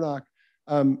Raphael Warnock,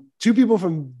 two people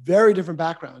from very different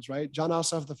backgrounds, right? John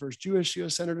Ossoff, the first Jewish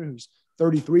U.S. senator, who's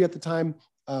 33 at the time.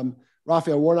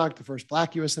 Raphael Warnock, the first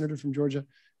Black U.S. senator from Georgia,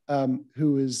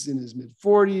 who is in his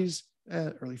mid-40s,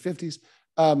 early 50s.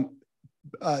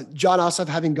 John Ossoff,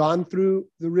 having gone through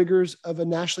the rigors of a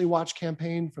nationally watched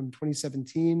campaign from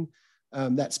 2017,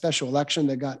 that special election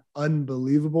that got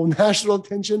unbelievable national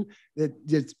attention, that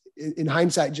just, in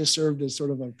hindsight, just served as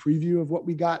sort of a preview of what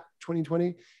we got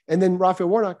 2020. And then Raphael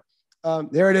Warnock,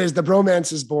 there it is, the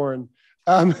bromance is born.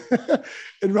 And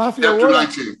Raphael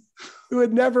Warnock, who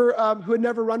had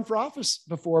never run for office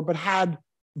before, but had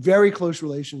very close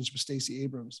relations with Stacey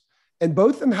Abrams. And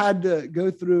both of them had to go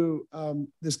through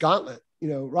this gauntlet.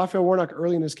 Raphael Warnock,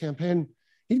 early in his campaign,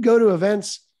 he'd go to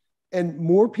events and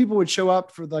more people would show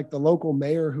up for like the local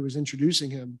mayor who was introducing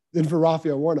him than for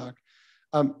Raphael Warnock.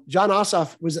 John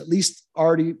Ossoff was at least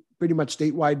already pretty much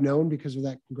statewide known because of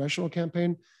that congressional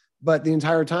campaign, but the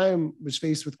entire time was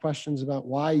faced with questions about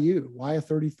why a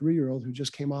 33-year-old who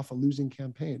just came off a losing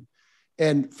campaign.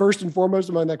 And first and foremost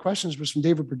among that questions was from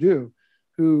David Perdue,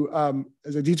 who,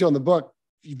 as I detail in the book,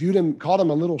 called him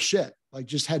a little shit, like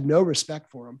just had no respect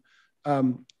for him.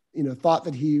 Thought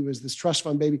that he was this trust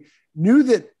fund baby, knew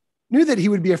that he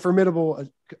would be a formidable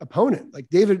opponent. Like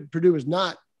David Perdue was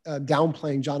not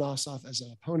downplaying John Ossoff as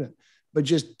an opponent, but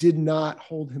just did not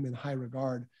hold him in high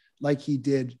regard like he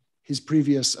did his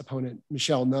previous opponent,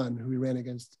 Michelle Nunn, who he ran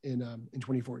against in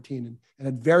 2014, and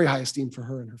had very high esteem for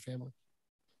her and her family.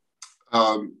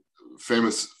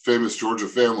 Famous Georgia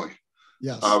family.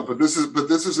 Yes. But this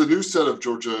is a new set of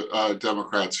Georgia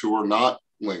Democrats who are not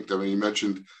linked. I mean, you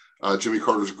mentioned Jimmy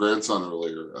Carter's grandson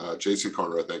earlier, Jason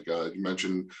Carter, I think. You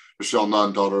mentioned Michelle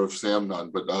Nunn, daughter of Sam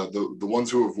Nunn. But the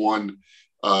ones who have won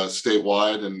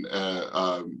statewide and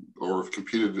or have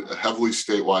competed heavily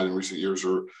statewide in recent years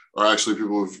are actually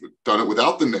people who've done it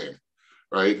without the name,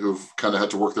 right? Who've kind of had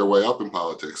to work their way up in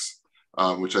politics,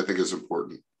 which I think is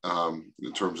important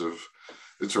in terms of,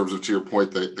 to your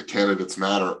point, the candidates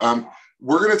matter.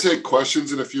 We're going to take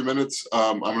questions in a few minutes.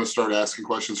 I'm going to start asking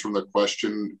questions from the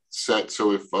question set.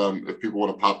 So if people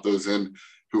want to pop those in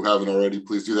who haven't already,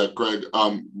 please do that. Greg,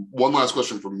 one last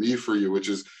question from me for you, which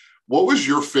is, what was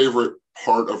your favorite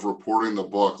part of reporting the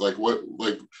book? Like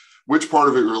which part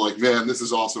of it you're like, man, this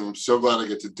is awesome. I'm so glad I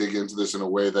get to dig into this in a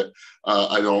way that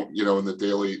I don't, in the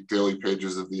daily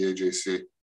pages of the AJC.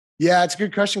 Yeah, it's a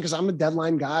good question because I'm a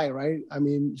deadline guy, right? I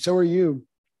mean, so are you.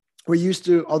 We used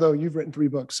to, although you've written 3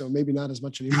 books, so maybe not as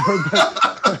much anymore.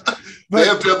 But they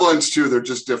have deadlines too. They're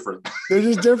just different. They're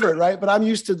just different, right? But I'm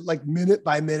used to like minute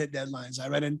by minute deadlines.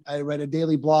 I read a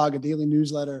daily blog, a daily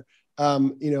newsletter,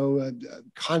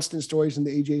 constant stories in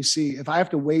the AJC. If I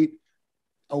have to wait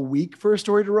a week for a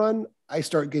story to run, I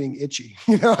start getting itchy.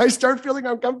 I start feeling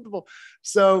uncomfortable.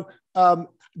 So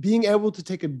being able to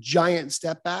take a giant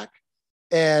step back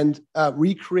and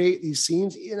recreate these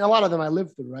scenes, and a lot of them I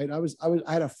lived through, right?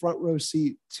 I had a front row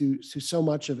seat to so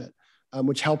much of it,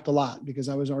 which helped a lot because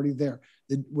I was already there.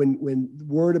 When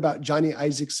word about Johnny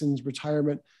Isaacson's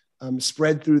retirement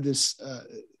spread through this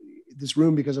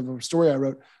room because of a story I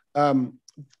wrote,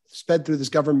 sped through this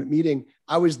government meeting,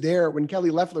 I was there when Kelly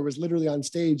Loeffler was literally on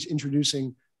stage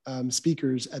introducing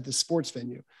speakers at the sports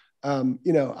venue.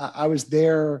 I was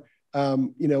there,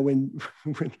 when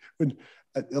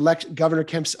Governor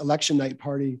Kemp's election night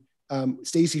party,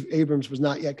 Stacey Abrams was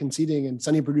not yet conceding, and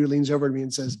Sonny Perdue leans over to me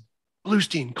and says,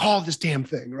 "Bluestein, call this damn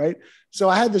thing," right? So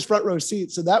I had this front row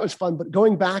seat, so that was fun. But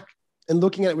going back and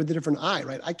looking at it with a different eye,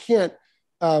 right? I can't,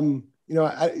 I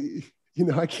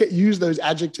can't use those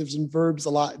adjectives and verbs a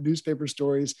lot in newspaper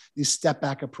stories. These step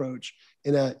back approach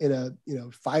in a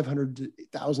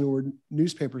 500,000 word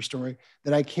newspaper story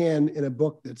that I can in a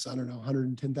book that's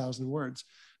 110,000 words.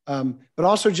 But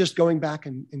also just going back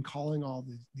and calling all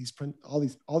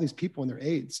these people and their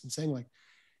aides and saying like,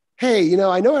 hey,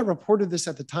 I know I reported this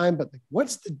at the time, but like,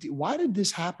 why did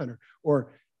this happen?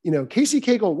 Or Casey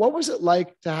Cagle, what was it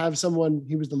like to have someone,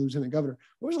 he was the lieutenant governor,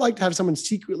 what was it like to have someone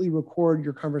secretly record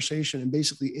your conversation and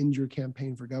basically end your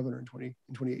campaign for governor in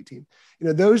 2018?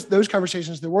 Those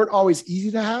conversations, they weren't always easy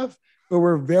to have, but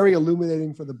were very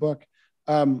illuminating for the book.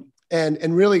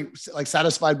 And really like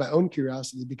satisfied my own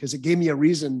curiosity because it gave me a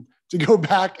reason to go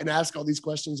back and ask all these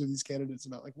questions of these candidates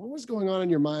about like, what was going on in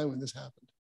your mind when this happened?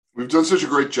 We've done such a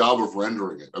great job of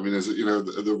rendering it. I mean, as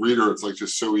the reader, it's like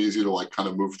just so easy to like kind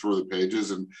of move through the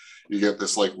pages and you get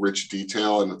this like rich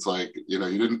detail. And it's like,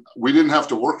 we didn't have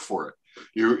to work for it.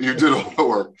 You did all the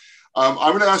work. I'm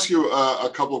going to ask you a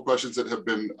couple of questions that have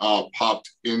been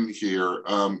popped in here.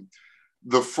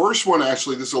 The first one,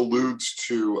 actually, this alludes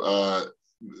to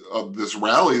this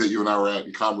rally that you and I were at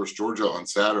in Commerce, Georgia on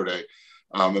Saturday.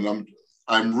 And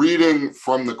I'm reading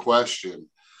from the question.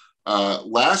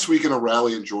 Last week in a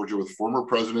rally in Georgia with former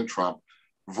President Trump,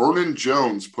 Vernon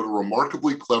Jones put a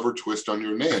remarkably clever twist on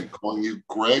your name, calling you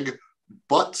Greg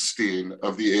Bluestein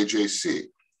of the AJC.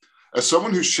 As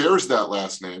someone who shares that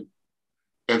last name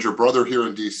and your brother here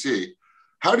in DC,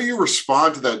 how do you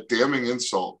respond to that damning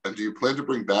insult? And do you plan to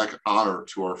bring back honor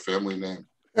to our family name?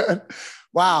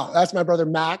 Wow, that's my brother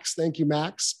Max. Thank you,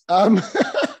 Max.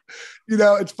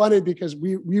 It's funny because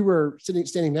we were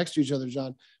standing next to each other,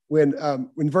 John, when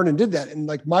Vernon did that, and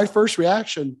like my first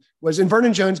reaction was, and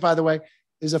Vernon Jones, by the way,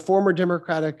 is a former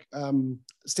Democratic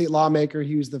state lawmaker.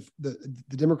 He was the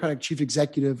Democratic chief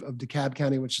executive of DeKalb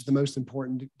County, which is the most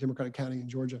important Democratic county in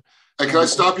Georgia. And can I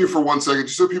stop you for 1 second,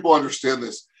 just so people understand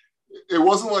this? It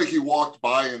wasn't like he walked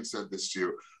by and said this to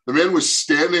you. The man was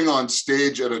standing on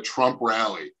stage at a Trump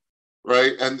rally,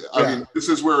 right? And I mean, this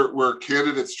is where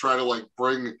candidates try to like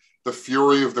bring the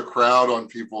fury of the crowd on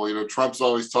people. Trump's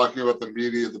always talking about the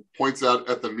media, that points out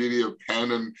at the media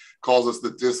pen and calls us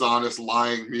the dishonest,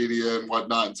 lying media and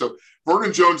whatnot. And so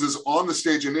Vernon Jones is on the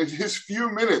stage, and in his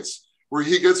few minutes where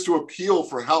he gets to appeal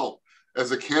for help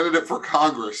as a candidate for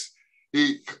Congress,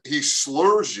 he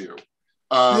slurs you.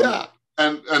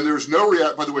 And there's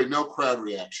no by the way, no crowd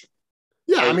reaction.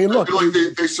 Yeah, I mean, look, I feel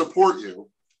like they support you.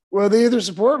 Well, they either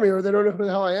support me or they don't know who the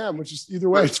hell I am, which is either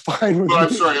way, it's fine with me. I'm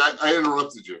sorry, I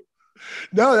interrupted you.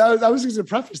 No, I was going to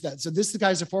preface that. So this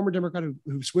guy's a former Democrat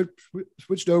who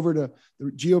switched over to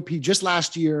the GOP just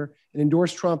last year and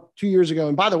endorsed Trump 2 years ago.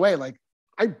 And by the way, like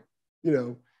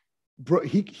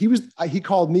he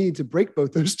called me to break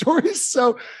both those stories.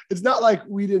 So it's not like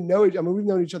we didn't know each. I mean, we've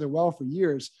known each other well for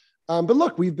years. But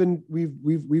look, we've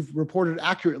reported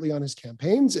accurately on his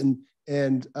campaigns,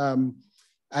 and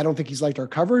I don't think he's liked our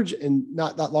coverage. And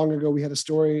not that long ago, we had a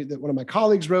story that one of my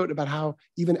colleagues wrote about how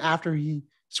even after he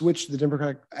switched to the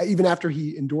Democratic, even after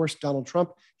he endorsed Donald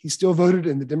Trump, he still voted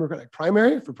in the Democratic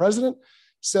primary for president.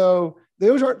 So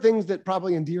those aren't things that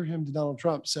probably endear him to Donald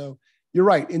Trump. So you're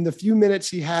right. In the few minutes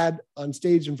he had on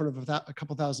stage in front of a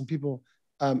couple thousand people,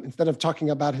 instead of talking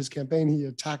about his campaign, he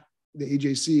attacked the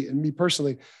AJC and me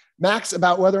personally. Max,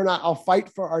 about whether or not I'll fight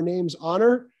for our name's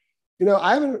honor.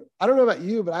 I don't know about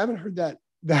you, but I haven't heard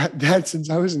that since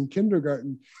I was in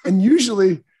kindergarten. And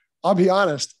usually I'll be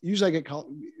honest. Usually I get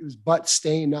called, it was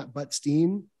Bluestein, not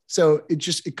Bluestein. So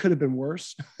it could have been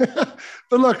worse. But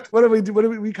look, what did we do?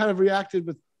 We kind of reacted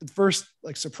with at first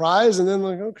like surprise, and then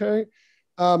like, okay.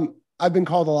 I've been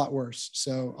called a lot worse.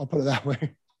 So I'll put it that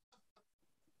way.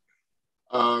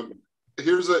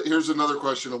 Here's another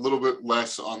question, a little bit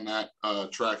less on that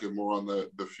track and more on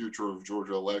the future of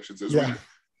Georgia elections.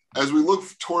 As we look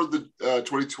toward the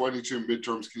 2022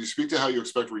 midterms, can you speak to how you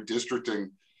expect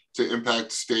redistricting to impact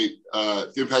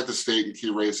the state in key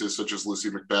races such as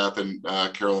Lucy McBath and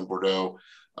Carolyn Bordeaux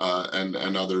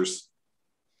and others?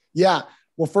 Yeah.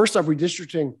 Well, first off,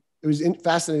 redistricting, it was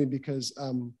fascinating because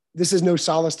this is no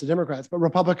solace to Democrats, but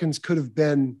Republicans could have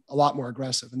been a lot more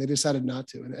aggressive, and they decided not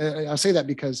to. And I'll say that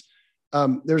because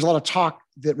there's a lot of talk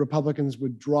that Republicans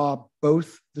would draw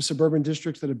both the suburban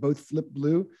districts that had both flipped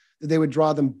blue, that they would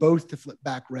draw them both to flip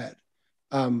back red.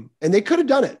 And they could have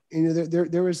done it. You know,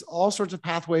 there was all sorts of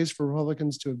pathways for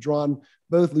Republicans to have drawn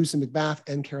both Lucy McBath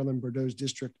and Carolyn Bordeaux's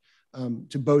district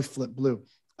to both flip blue.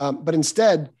 But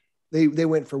instead, they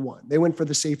went for one. They went for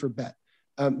the safer bet.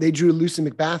 They drew Lucy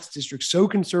McBath's district so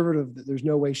conservative that there's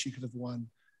no way she could have won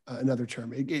another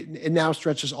term. It now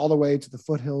stretches all the way to the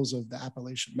foothills of the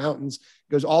Appalachian Mountains,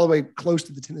 goes all the way close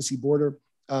to the Tennessee border,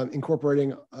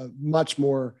 incorporating a much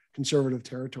more conservative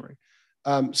territory.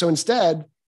 So instead,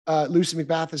 Lucy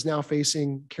McBath is now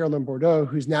facing Carolyn Bordeaux,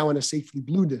 who's now in a safely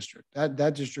blue district.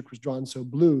 That district was drawn so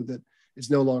blue that it's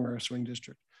no longer a swing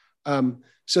district.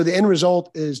 So the end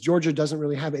result is Georgia doesn't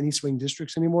really have any swing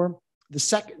districts anymore.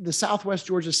 The Southwest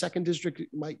Georgia second district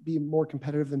might be more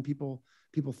competitive than people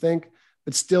think,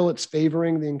 but still it's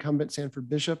favoring the incumbent Sanford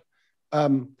Bishop.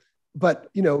 But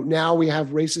now we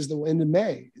have races that will end in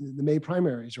May, the May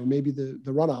primaries, or maybe the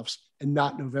runoffs, and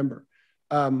not November.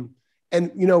 And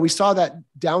we saw that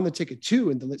down the ticket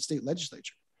too in the state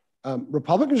legislature.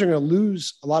 Republicans are going to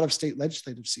lose a lot of state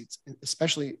legislative seats,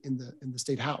 especially in the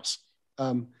state house,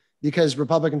 because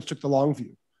Republicans took the long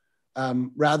view.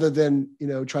 Rather than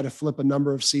try to flip a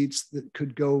number of seats that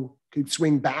could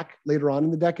swing back later on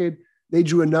in the decade, they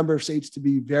drew a number of states to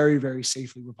be very, very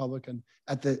safely Republican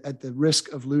at the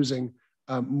risk of losing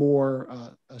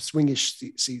more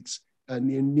swingish seats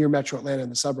near Metro Atlanta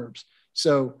and the suburbs.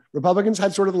 So Republicans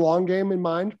had sort of the long game in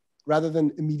mind rather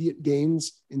than immediate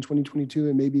gains in 2022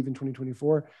 and maybe even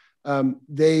 2024.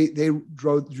 They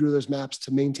drew those maps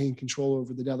to maintain control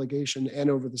over the delegation and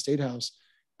over the state house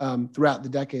throughout the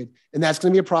decade. And that's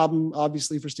going to be a problem,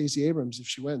 obviously, for Stacey Abrams if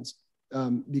she wins,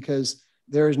 because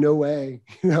there is no way,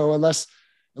 unless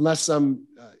some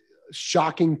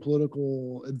shocking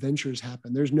political adventures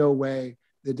happen, there's no way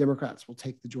the Democrats will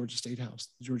take the Georgia State House,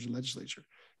 the Georgia legislature.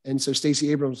 And so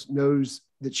Stacey Abrams knows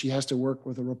that she has to work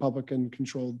with a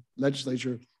Republican-controlled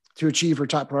legislature to achieve her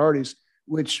top priorities,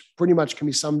 which pretty much can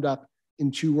be summed up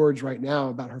in 2 words right now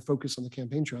about her focus on the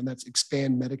campaign trail, and that's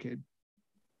expand Medicaid.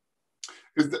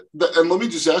 And let me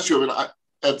just ask you,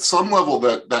 at some level,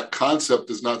 that concept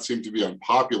does not seem to be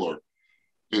unpopular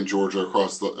in Georgia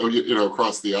across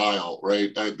the aisle,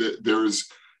 right? There is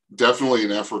definitely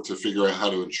an effort to figure out how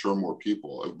to insure more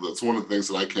people. That's one of the things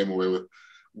that I came away with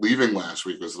leaving last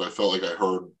week, was that I felt like I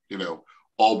heard,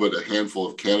 all but a handful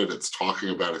of candidates talking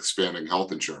about expanding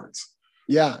health insurance.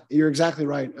 Yeah, you're exactly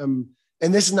right. And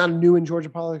this is not new in Georgia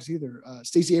politics either.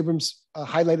 Stacey Abrams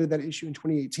highlighted that issue in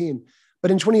 2018. But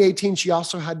in 2018, she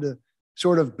also had to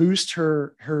sort of boost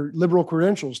her liberal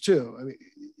credentials too. I mean,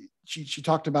 she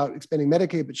talked about expanding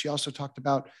Medicaid, but she also talked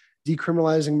about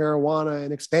decriminalizing marijuana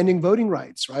and expanding voting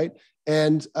rights, right?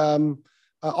 And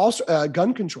also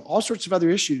gun control, all sorts of other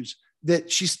issues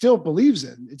that she still believes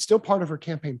in. It's still part of her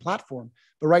campaign platform.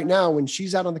 But right now, when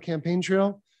she's out on the campaign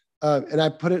trail, and I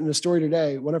put it in a story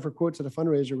today, one of her quotes at a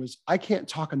fundraiser was, "I can't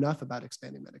talk enough about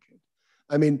expanding Medicaid."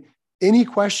 I mean, any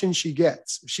question she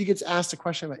gets, if she gets asked a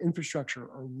question about infrastructure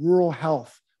or rural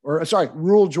health, or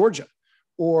rural Georgia,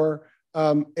 or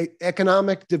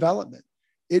economic development,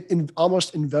 it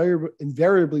almost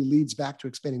invariably leads back to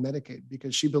expanding Medicaid,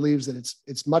 because she believes that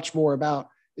it's much more about,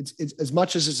 it's as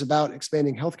much as it's about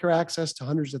expanding healthcare access to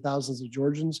hundreds of thousands of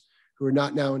Georgians who are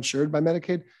not now insured by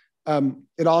Medicaid.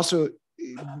 It also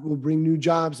will bring new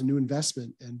jobs and new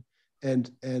investment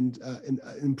and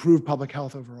improve public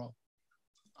health overall.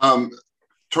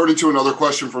 Turning to another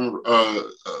question from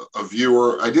a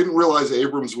viewer, I didn't realize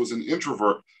Abrams was an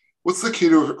introvert. What's the key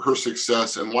to her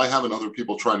success, and why haven't other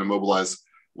people trying to mobilize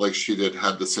like she did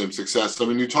had the same success? I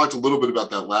mean, you talked a little bit about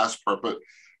that last part, but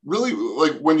really,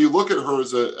 like, when you look at her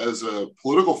as a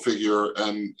political figure,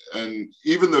 and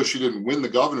even though she didn't win the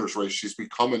governor's race, she's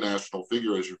become a national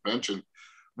figure, as you've mentioned.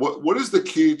 What is the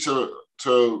key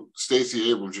to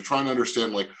Stacey Abrams? You're trying to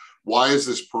understand, like, why is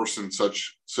this person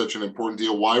such an important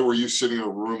deal? Why were you sitting in a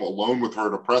room alone with her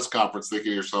at a press conference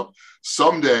thinking to yourself,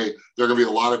 someday there are going to be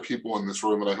a lot of people in this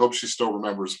room, and I hope she still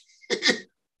remembers.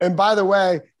 And by the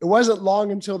way, it wasn't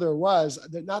long until there was,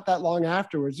 not that long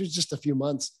afterwards, it was just a few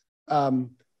months. I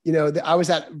was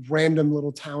at a random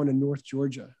little town in North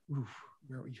Georgia. Oof,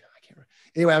 where were you? I can't remember.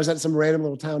 Anyway, I was at some random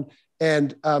little town,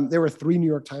 and there were 3 New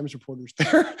York Times reporters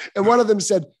there. And one of them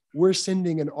said, "We're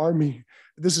sending an army."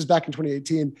 This is back in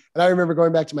 2018. And I remember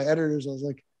going back to my editors. I was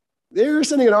like, they're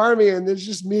sending an army and it's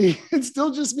just me. It's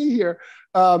still just me here.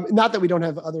 Not that we don't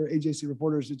have other AJC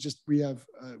reporters. It's just we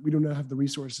do not have the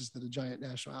resources that a giant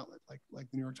national outlet like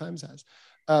the New York Times has.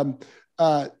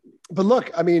 But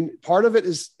look, I mean, part of it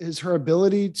is her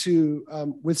ability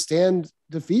to withstand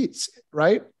defeats,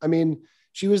 right? I mean,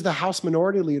 she was the House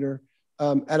Minority Leader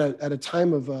at a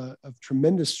time of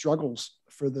tremendous struggles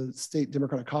for the state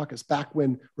Democratic caucus, back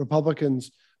when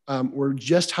Republicans were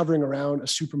just hovering around a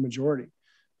supermajority.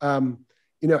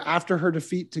 After her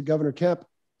defeat to Governor Kemp,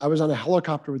 I was on a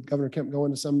helicopter with Governor Kemp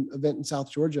going to some event in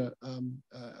South Georgia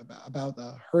about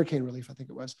hurricane relief, I think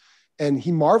it was. And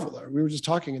he marveled. We were just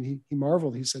talking, and he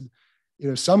marveled. He said,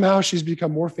 somehow she's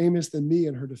become more famous than me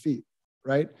in her defeat,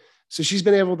 right? So she's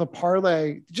been able to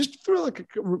parlay just through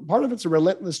part of it's a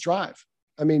relentless drive.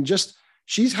 I mean,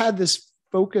 she's had this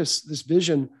focus, this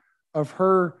vision of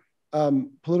her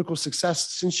political success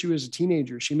since she was a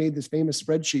teenager. She made this famous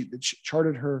spreadsheet that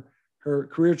charted her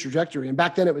career trajectory. And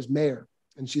back then it was mayor,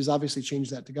 and she's obviously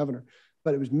changed that to governor.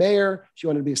 But it was mayor. She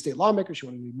wanted to be a state lawmaker. She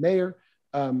wanted to be mayor.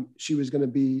 She was going to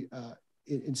be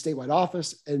in statewide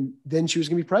office, and then she was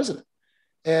going to be president.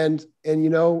 And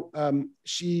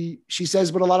she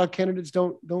says what a lot of candidates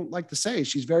don't like to say.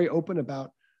 She's very open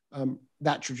about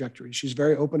that trajectory. She's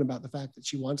very open about the fact that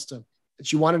she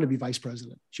wanted to be vice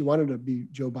president. She wanted to be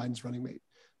Joe Biden's running mate.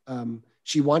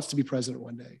 She wants to be president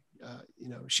one day.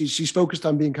 She's focused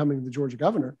on becoming the Georgia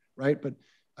governor, right? But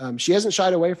she hasn't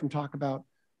shied away from talk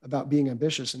about being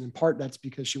ambitious. And in part, that's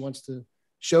because she wants to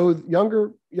show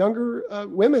younger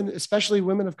women, especially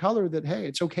women of color, that, hey,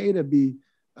 it's okay to be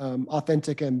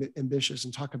authentic and ambitious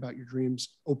and talk about your dreams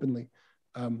openly.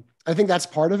 I think that's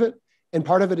part of it. And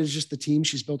part of it is just the team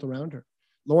she's built around her.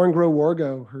 Lauren Grow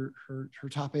Wargo, her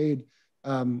top aide,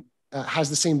 has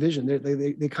the same vision.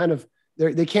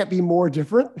 They can't be more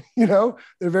different. They're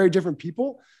very different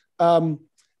people,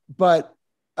 but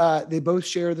they both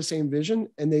share the same vision,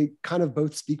 and they kind of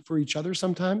both speak for each other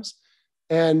sometimes.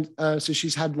 And so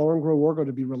she's had Lauren Grow Wargo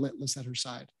to be relentless at her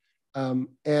side.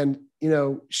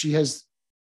 She has,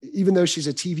 even though she's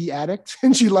a TV addict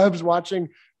and she loves watching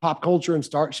pop culture and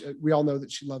we all know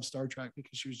that she loves Star Trek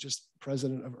because she was just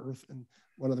president of Earth in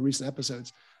one of the recent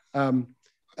episodes.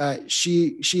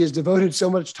 She has devoted so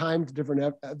much time to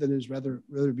different avenues, whether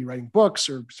it be writing books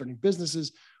or starting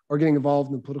businesses or getting involved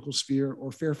in the political sphere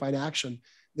or fair fight action,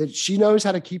 that she knows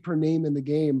how to keep her name in the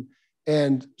game.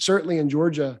 And certainly in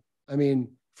Georgia, I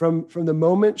mean, from the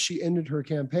moment she ended her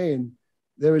campaign,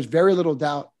 there was very little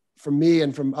doubt from me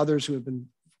and from others who have been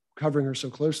covering her so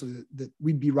closely that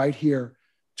we'd be right here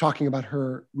talking about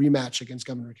her rematch against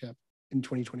Governor Kemp in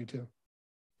 2022.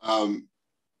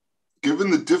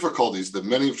 Given the difficulties that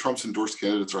many of Trump's endorsed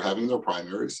candidates are having in their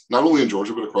primaries, not only in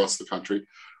Georgia, but across the country,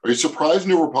 are you surprised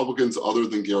no Republicans other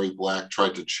than Gary Black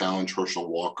tried to challenge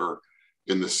Herschel Walker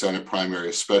in the Senate primary,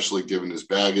 especially given his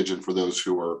baggage? And for those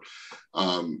who are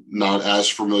not as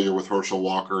familiar with Herschel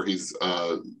Walker,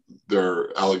 there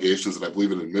are allegations, and I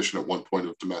believe an admission at one point,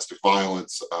 of domestic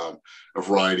violence, a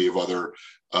variety of other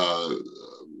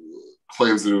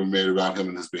claims that have been made about him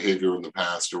and his behavior in the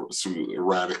past, or some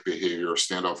erratic behavior or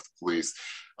standoff with the police.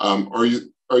 Are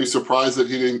you surprised that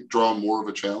he didn't draw more of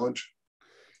a challenge?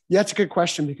 Yeah, it's a good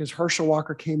question, because Herschel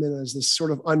Walker came in as this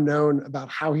sort of unknown about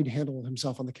how he'd handle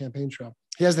himself on the campaign trail.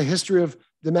 He has the history of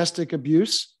domestic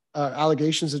abuse,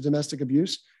 allegations of domestic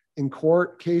abuse in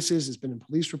court cases. It's been in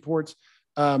police reports,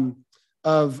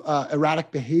 of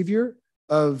erratic behavior,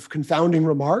 of confounding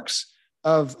remarks,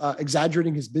 of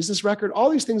exaggerating his business record. All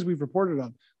these things we've reported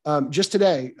on. Just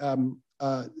today,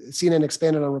 CNN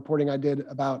expanded on reporting I did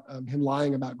about him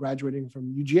lying about graduating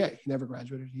from UGA. He never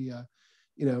graduated.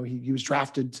 He was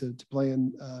drafted to play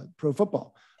in pro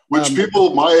football. Which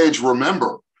people my age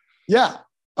remember. Yeah.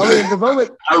 I mean, the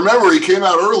moment I remember he came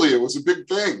out early, it was a big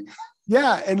thing.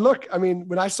 Yeah. And look, I mean,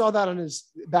 when I saw that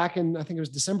back in, I think it was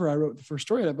December, I wrote the first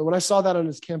story on it, but when I saw that on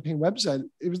his campaign website,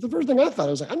 it was the first thing I thought.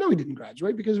 I was like, I know he didn't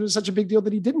graduate, because it was such a big deal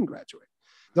that he didn't graduate.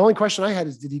 The only question I had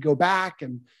is, did he go back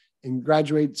and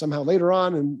graduate somehow later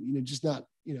on and, just not,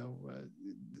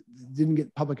 didn't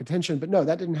get public attention? But no,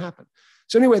 that didn't happen.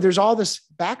 So anyway, there's all this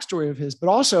backstory of his, but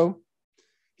also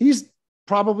he's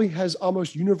probably has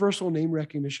almost universal name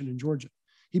recognition in Georgia.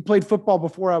 He played football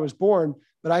before I was born,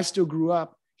 but I still grew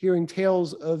up hearing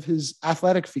tales of his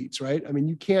athletic feats, right? I mean,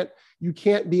 you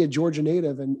can't be a Georgia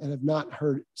native and have not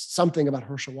heard something about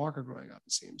Herschel Walker growing up,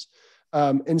 it seems.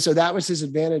 And so that was his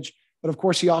advantage. But of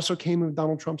course, he also came with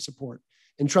Donald Trump's support.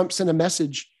 And Trump sent a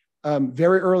message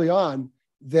very early on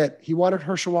that he wanted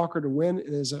Herschel Walker to win.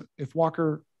 And if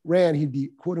Walker ran, he'd be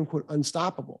quote unquote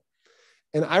unstoppable.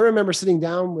 And I remember sitting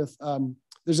down with,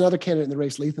 there's another candidate in the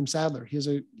race, Latham Sadler. He's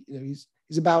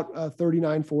about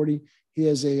 39, 40.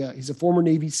 He's a former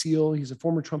Navy SEAL. He's a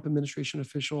former Trump administration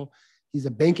official. He's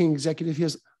a banking executive. He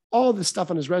has all this stuff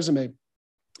on his resume.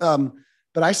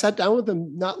 But I sat down with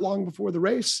him not long before the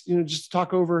race, just to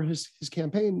talk over his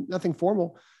campaign, nothing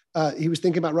formal. He was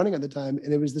thinking about running at the time.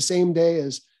 And it was the same day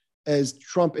as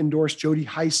Trump endorsed Jody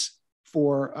Hice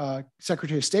for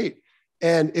Secretary of State.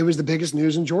 And it was the biggest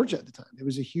news in Georgia at the time. It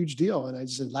was a huge deal. And I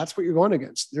just said, that's what you're going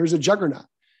against. There's a juggernaut.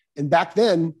 And back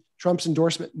then, Trump's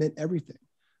endorsement meant everything.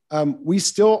 We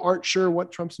still aren't sure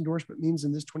what Trump's endorsement means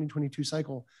in this 2022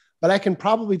 cycle, but I can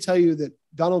probably tell you that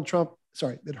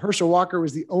that Herschel Walker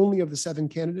was the only of the 7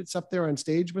 candidates up there on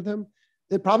stage with him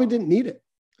that probably didn't need it.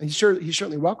 And he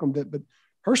certainly welcomed it, but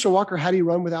Herschel Walker, had he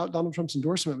run without Donald Trump's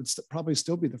endorsement, would probably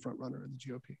still be the front runner of the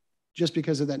GOP, just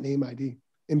because of that name ID.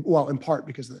 In part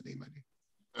because of that name ID.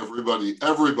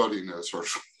 Everybody knows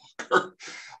Herschel Walker.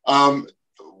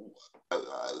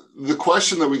 The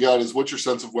question that we got is, what's your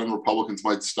sense of when Republicans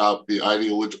might stop the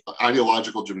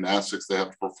ideological gymnastics they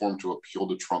have to perform to appeal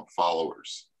to Trump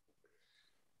followers?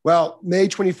 Well, May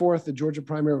 24th, the Georgia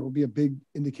primary will be a big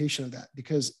indication of that,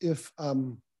 because if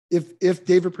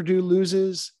David Perdue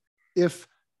loses, if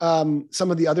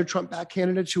some of the other Trump-backed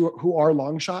candidates who are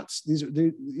long shots,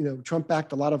 Trump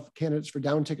backed a lot of candidates for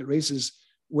down ticket races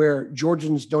where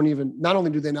Georgians not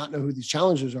only do they not know who these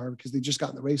challengers are because they just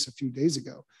got in the race a few days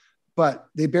ago, but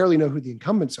they barely know who the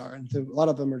incumbents are. And a lot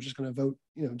of them are just going to vote,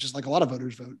 just like a lot of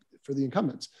voters vote for the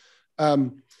incumbents.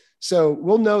 So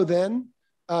we'll know then.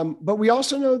 But we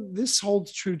also know this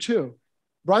holds true too.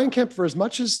 Brian Kemp, for as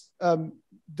much as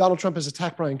Donald Trump has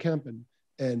attacked Brian Kemp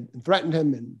and threatened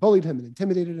him and bullied him and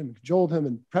intimidated him and cajoled him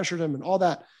and pressured him and all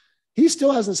that, he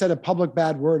still hasn't said a public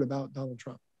bad word about Donald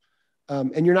Trump.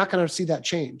 And you're not going to see that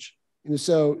change.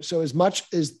 So as much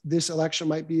as this election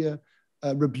might be a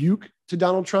rebuke to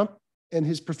Donald Trump and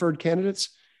his preferred candidates,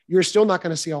 you're still not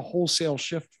going to see a wholesale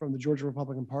shift from the Georgia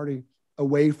Republican Party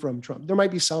away from Trump. There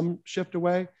might be some shift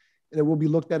away, and it will be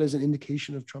looked at as an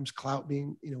indication of Trump's clout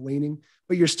being, waning,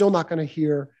 but you're still not going to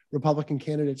hear Republican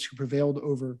candidates who prevailed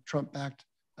over Trump-backed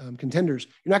contenders.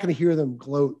 You're not going to hear them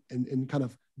gloat and kind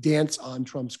of dance on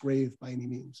Trump's grave by any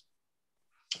means.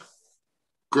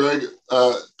 Greg,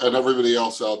 and everybody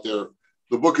else out there,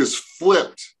 the book is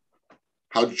Flipped: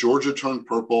 How Georgia Turned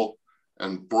Purple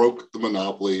and Broke the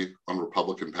Monopoly on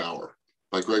Republican Power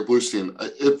by Greg Bluestein.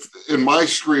 In my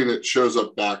screen, it shows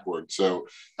up backwards. So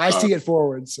I see it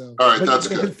forward. So all right, that's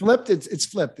good. If it's flipped, it's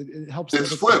flipped. It helps.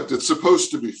 It's flipped. It's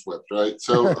supposed to be flipped, right?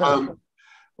 So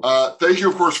thank you,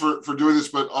 of course, for doing this.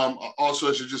 But also,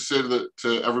 I should just say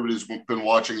to everybody who's been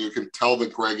watching, you can tell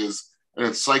that Greg is an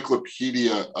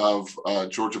encyclopedia of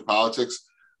Georgia politics.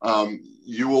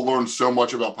 You will learn so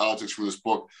much about politics from this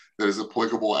book that is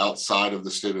applicable outside of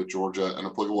the state of Georgia and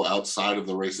applicable outside of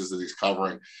the races that he's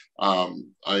covering.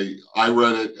 I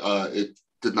read it. It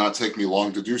did not take me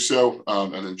long to do so,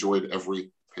 and enjoyed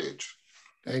every page.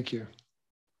 Thank you.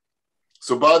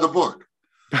 So buy the book.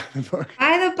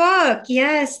 Buy the book.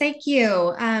 Yes, thank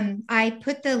you. I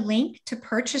put the link to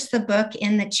purchase the book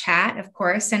in the chat, of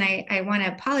course, and I want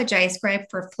to apologize, Greg,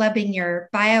 for flubbing your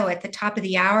bio at the top of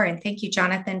the hour, and thank you,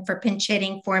 Jonathan, for pinch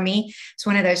hitting for me. It's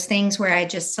one of those things where I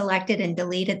just selected and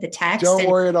deleted the text. Don't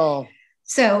worry at all.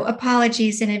 So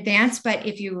apologies in advance, but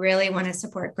if you really want to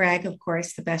support Greg, of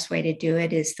course, the best way to do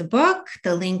it is the book.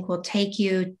 The link will take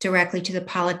you directly to the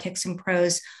Politics and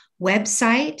Prose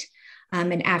website.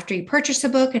 And after you purchase the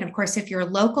book, and of course, if you're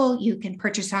local, you can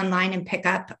purchase online and pick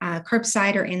up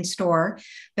curbside or in store.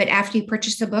 But after you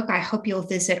purchase the book, I hope you'll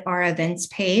visit our events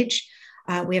page.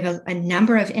 We have a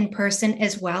number of in-person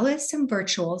as well as some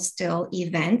virtual still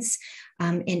events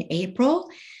in April.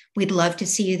 We'd love to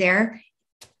see you there.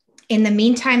 In the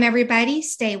meantime, everybody,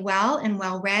 stay well and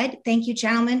well read. Thank you,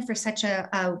 gentlemen, for such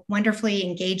a wonderfully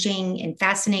engaging and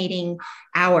fascinating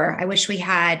hour. I wish we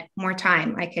had more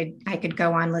time. I could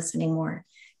go on listening more.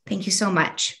 Thank you so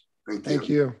much. Thank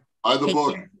you. Buy the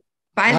book. Care.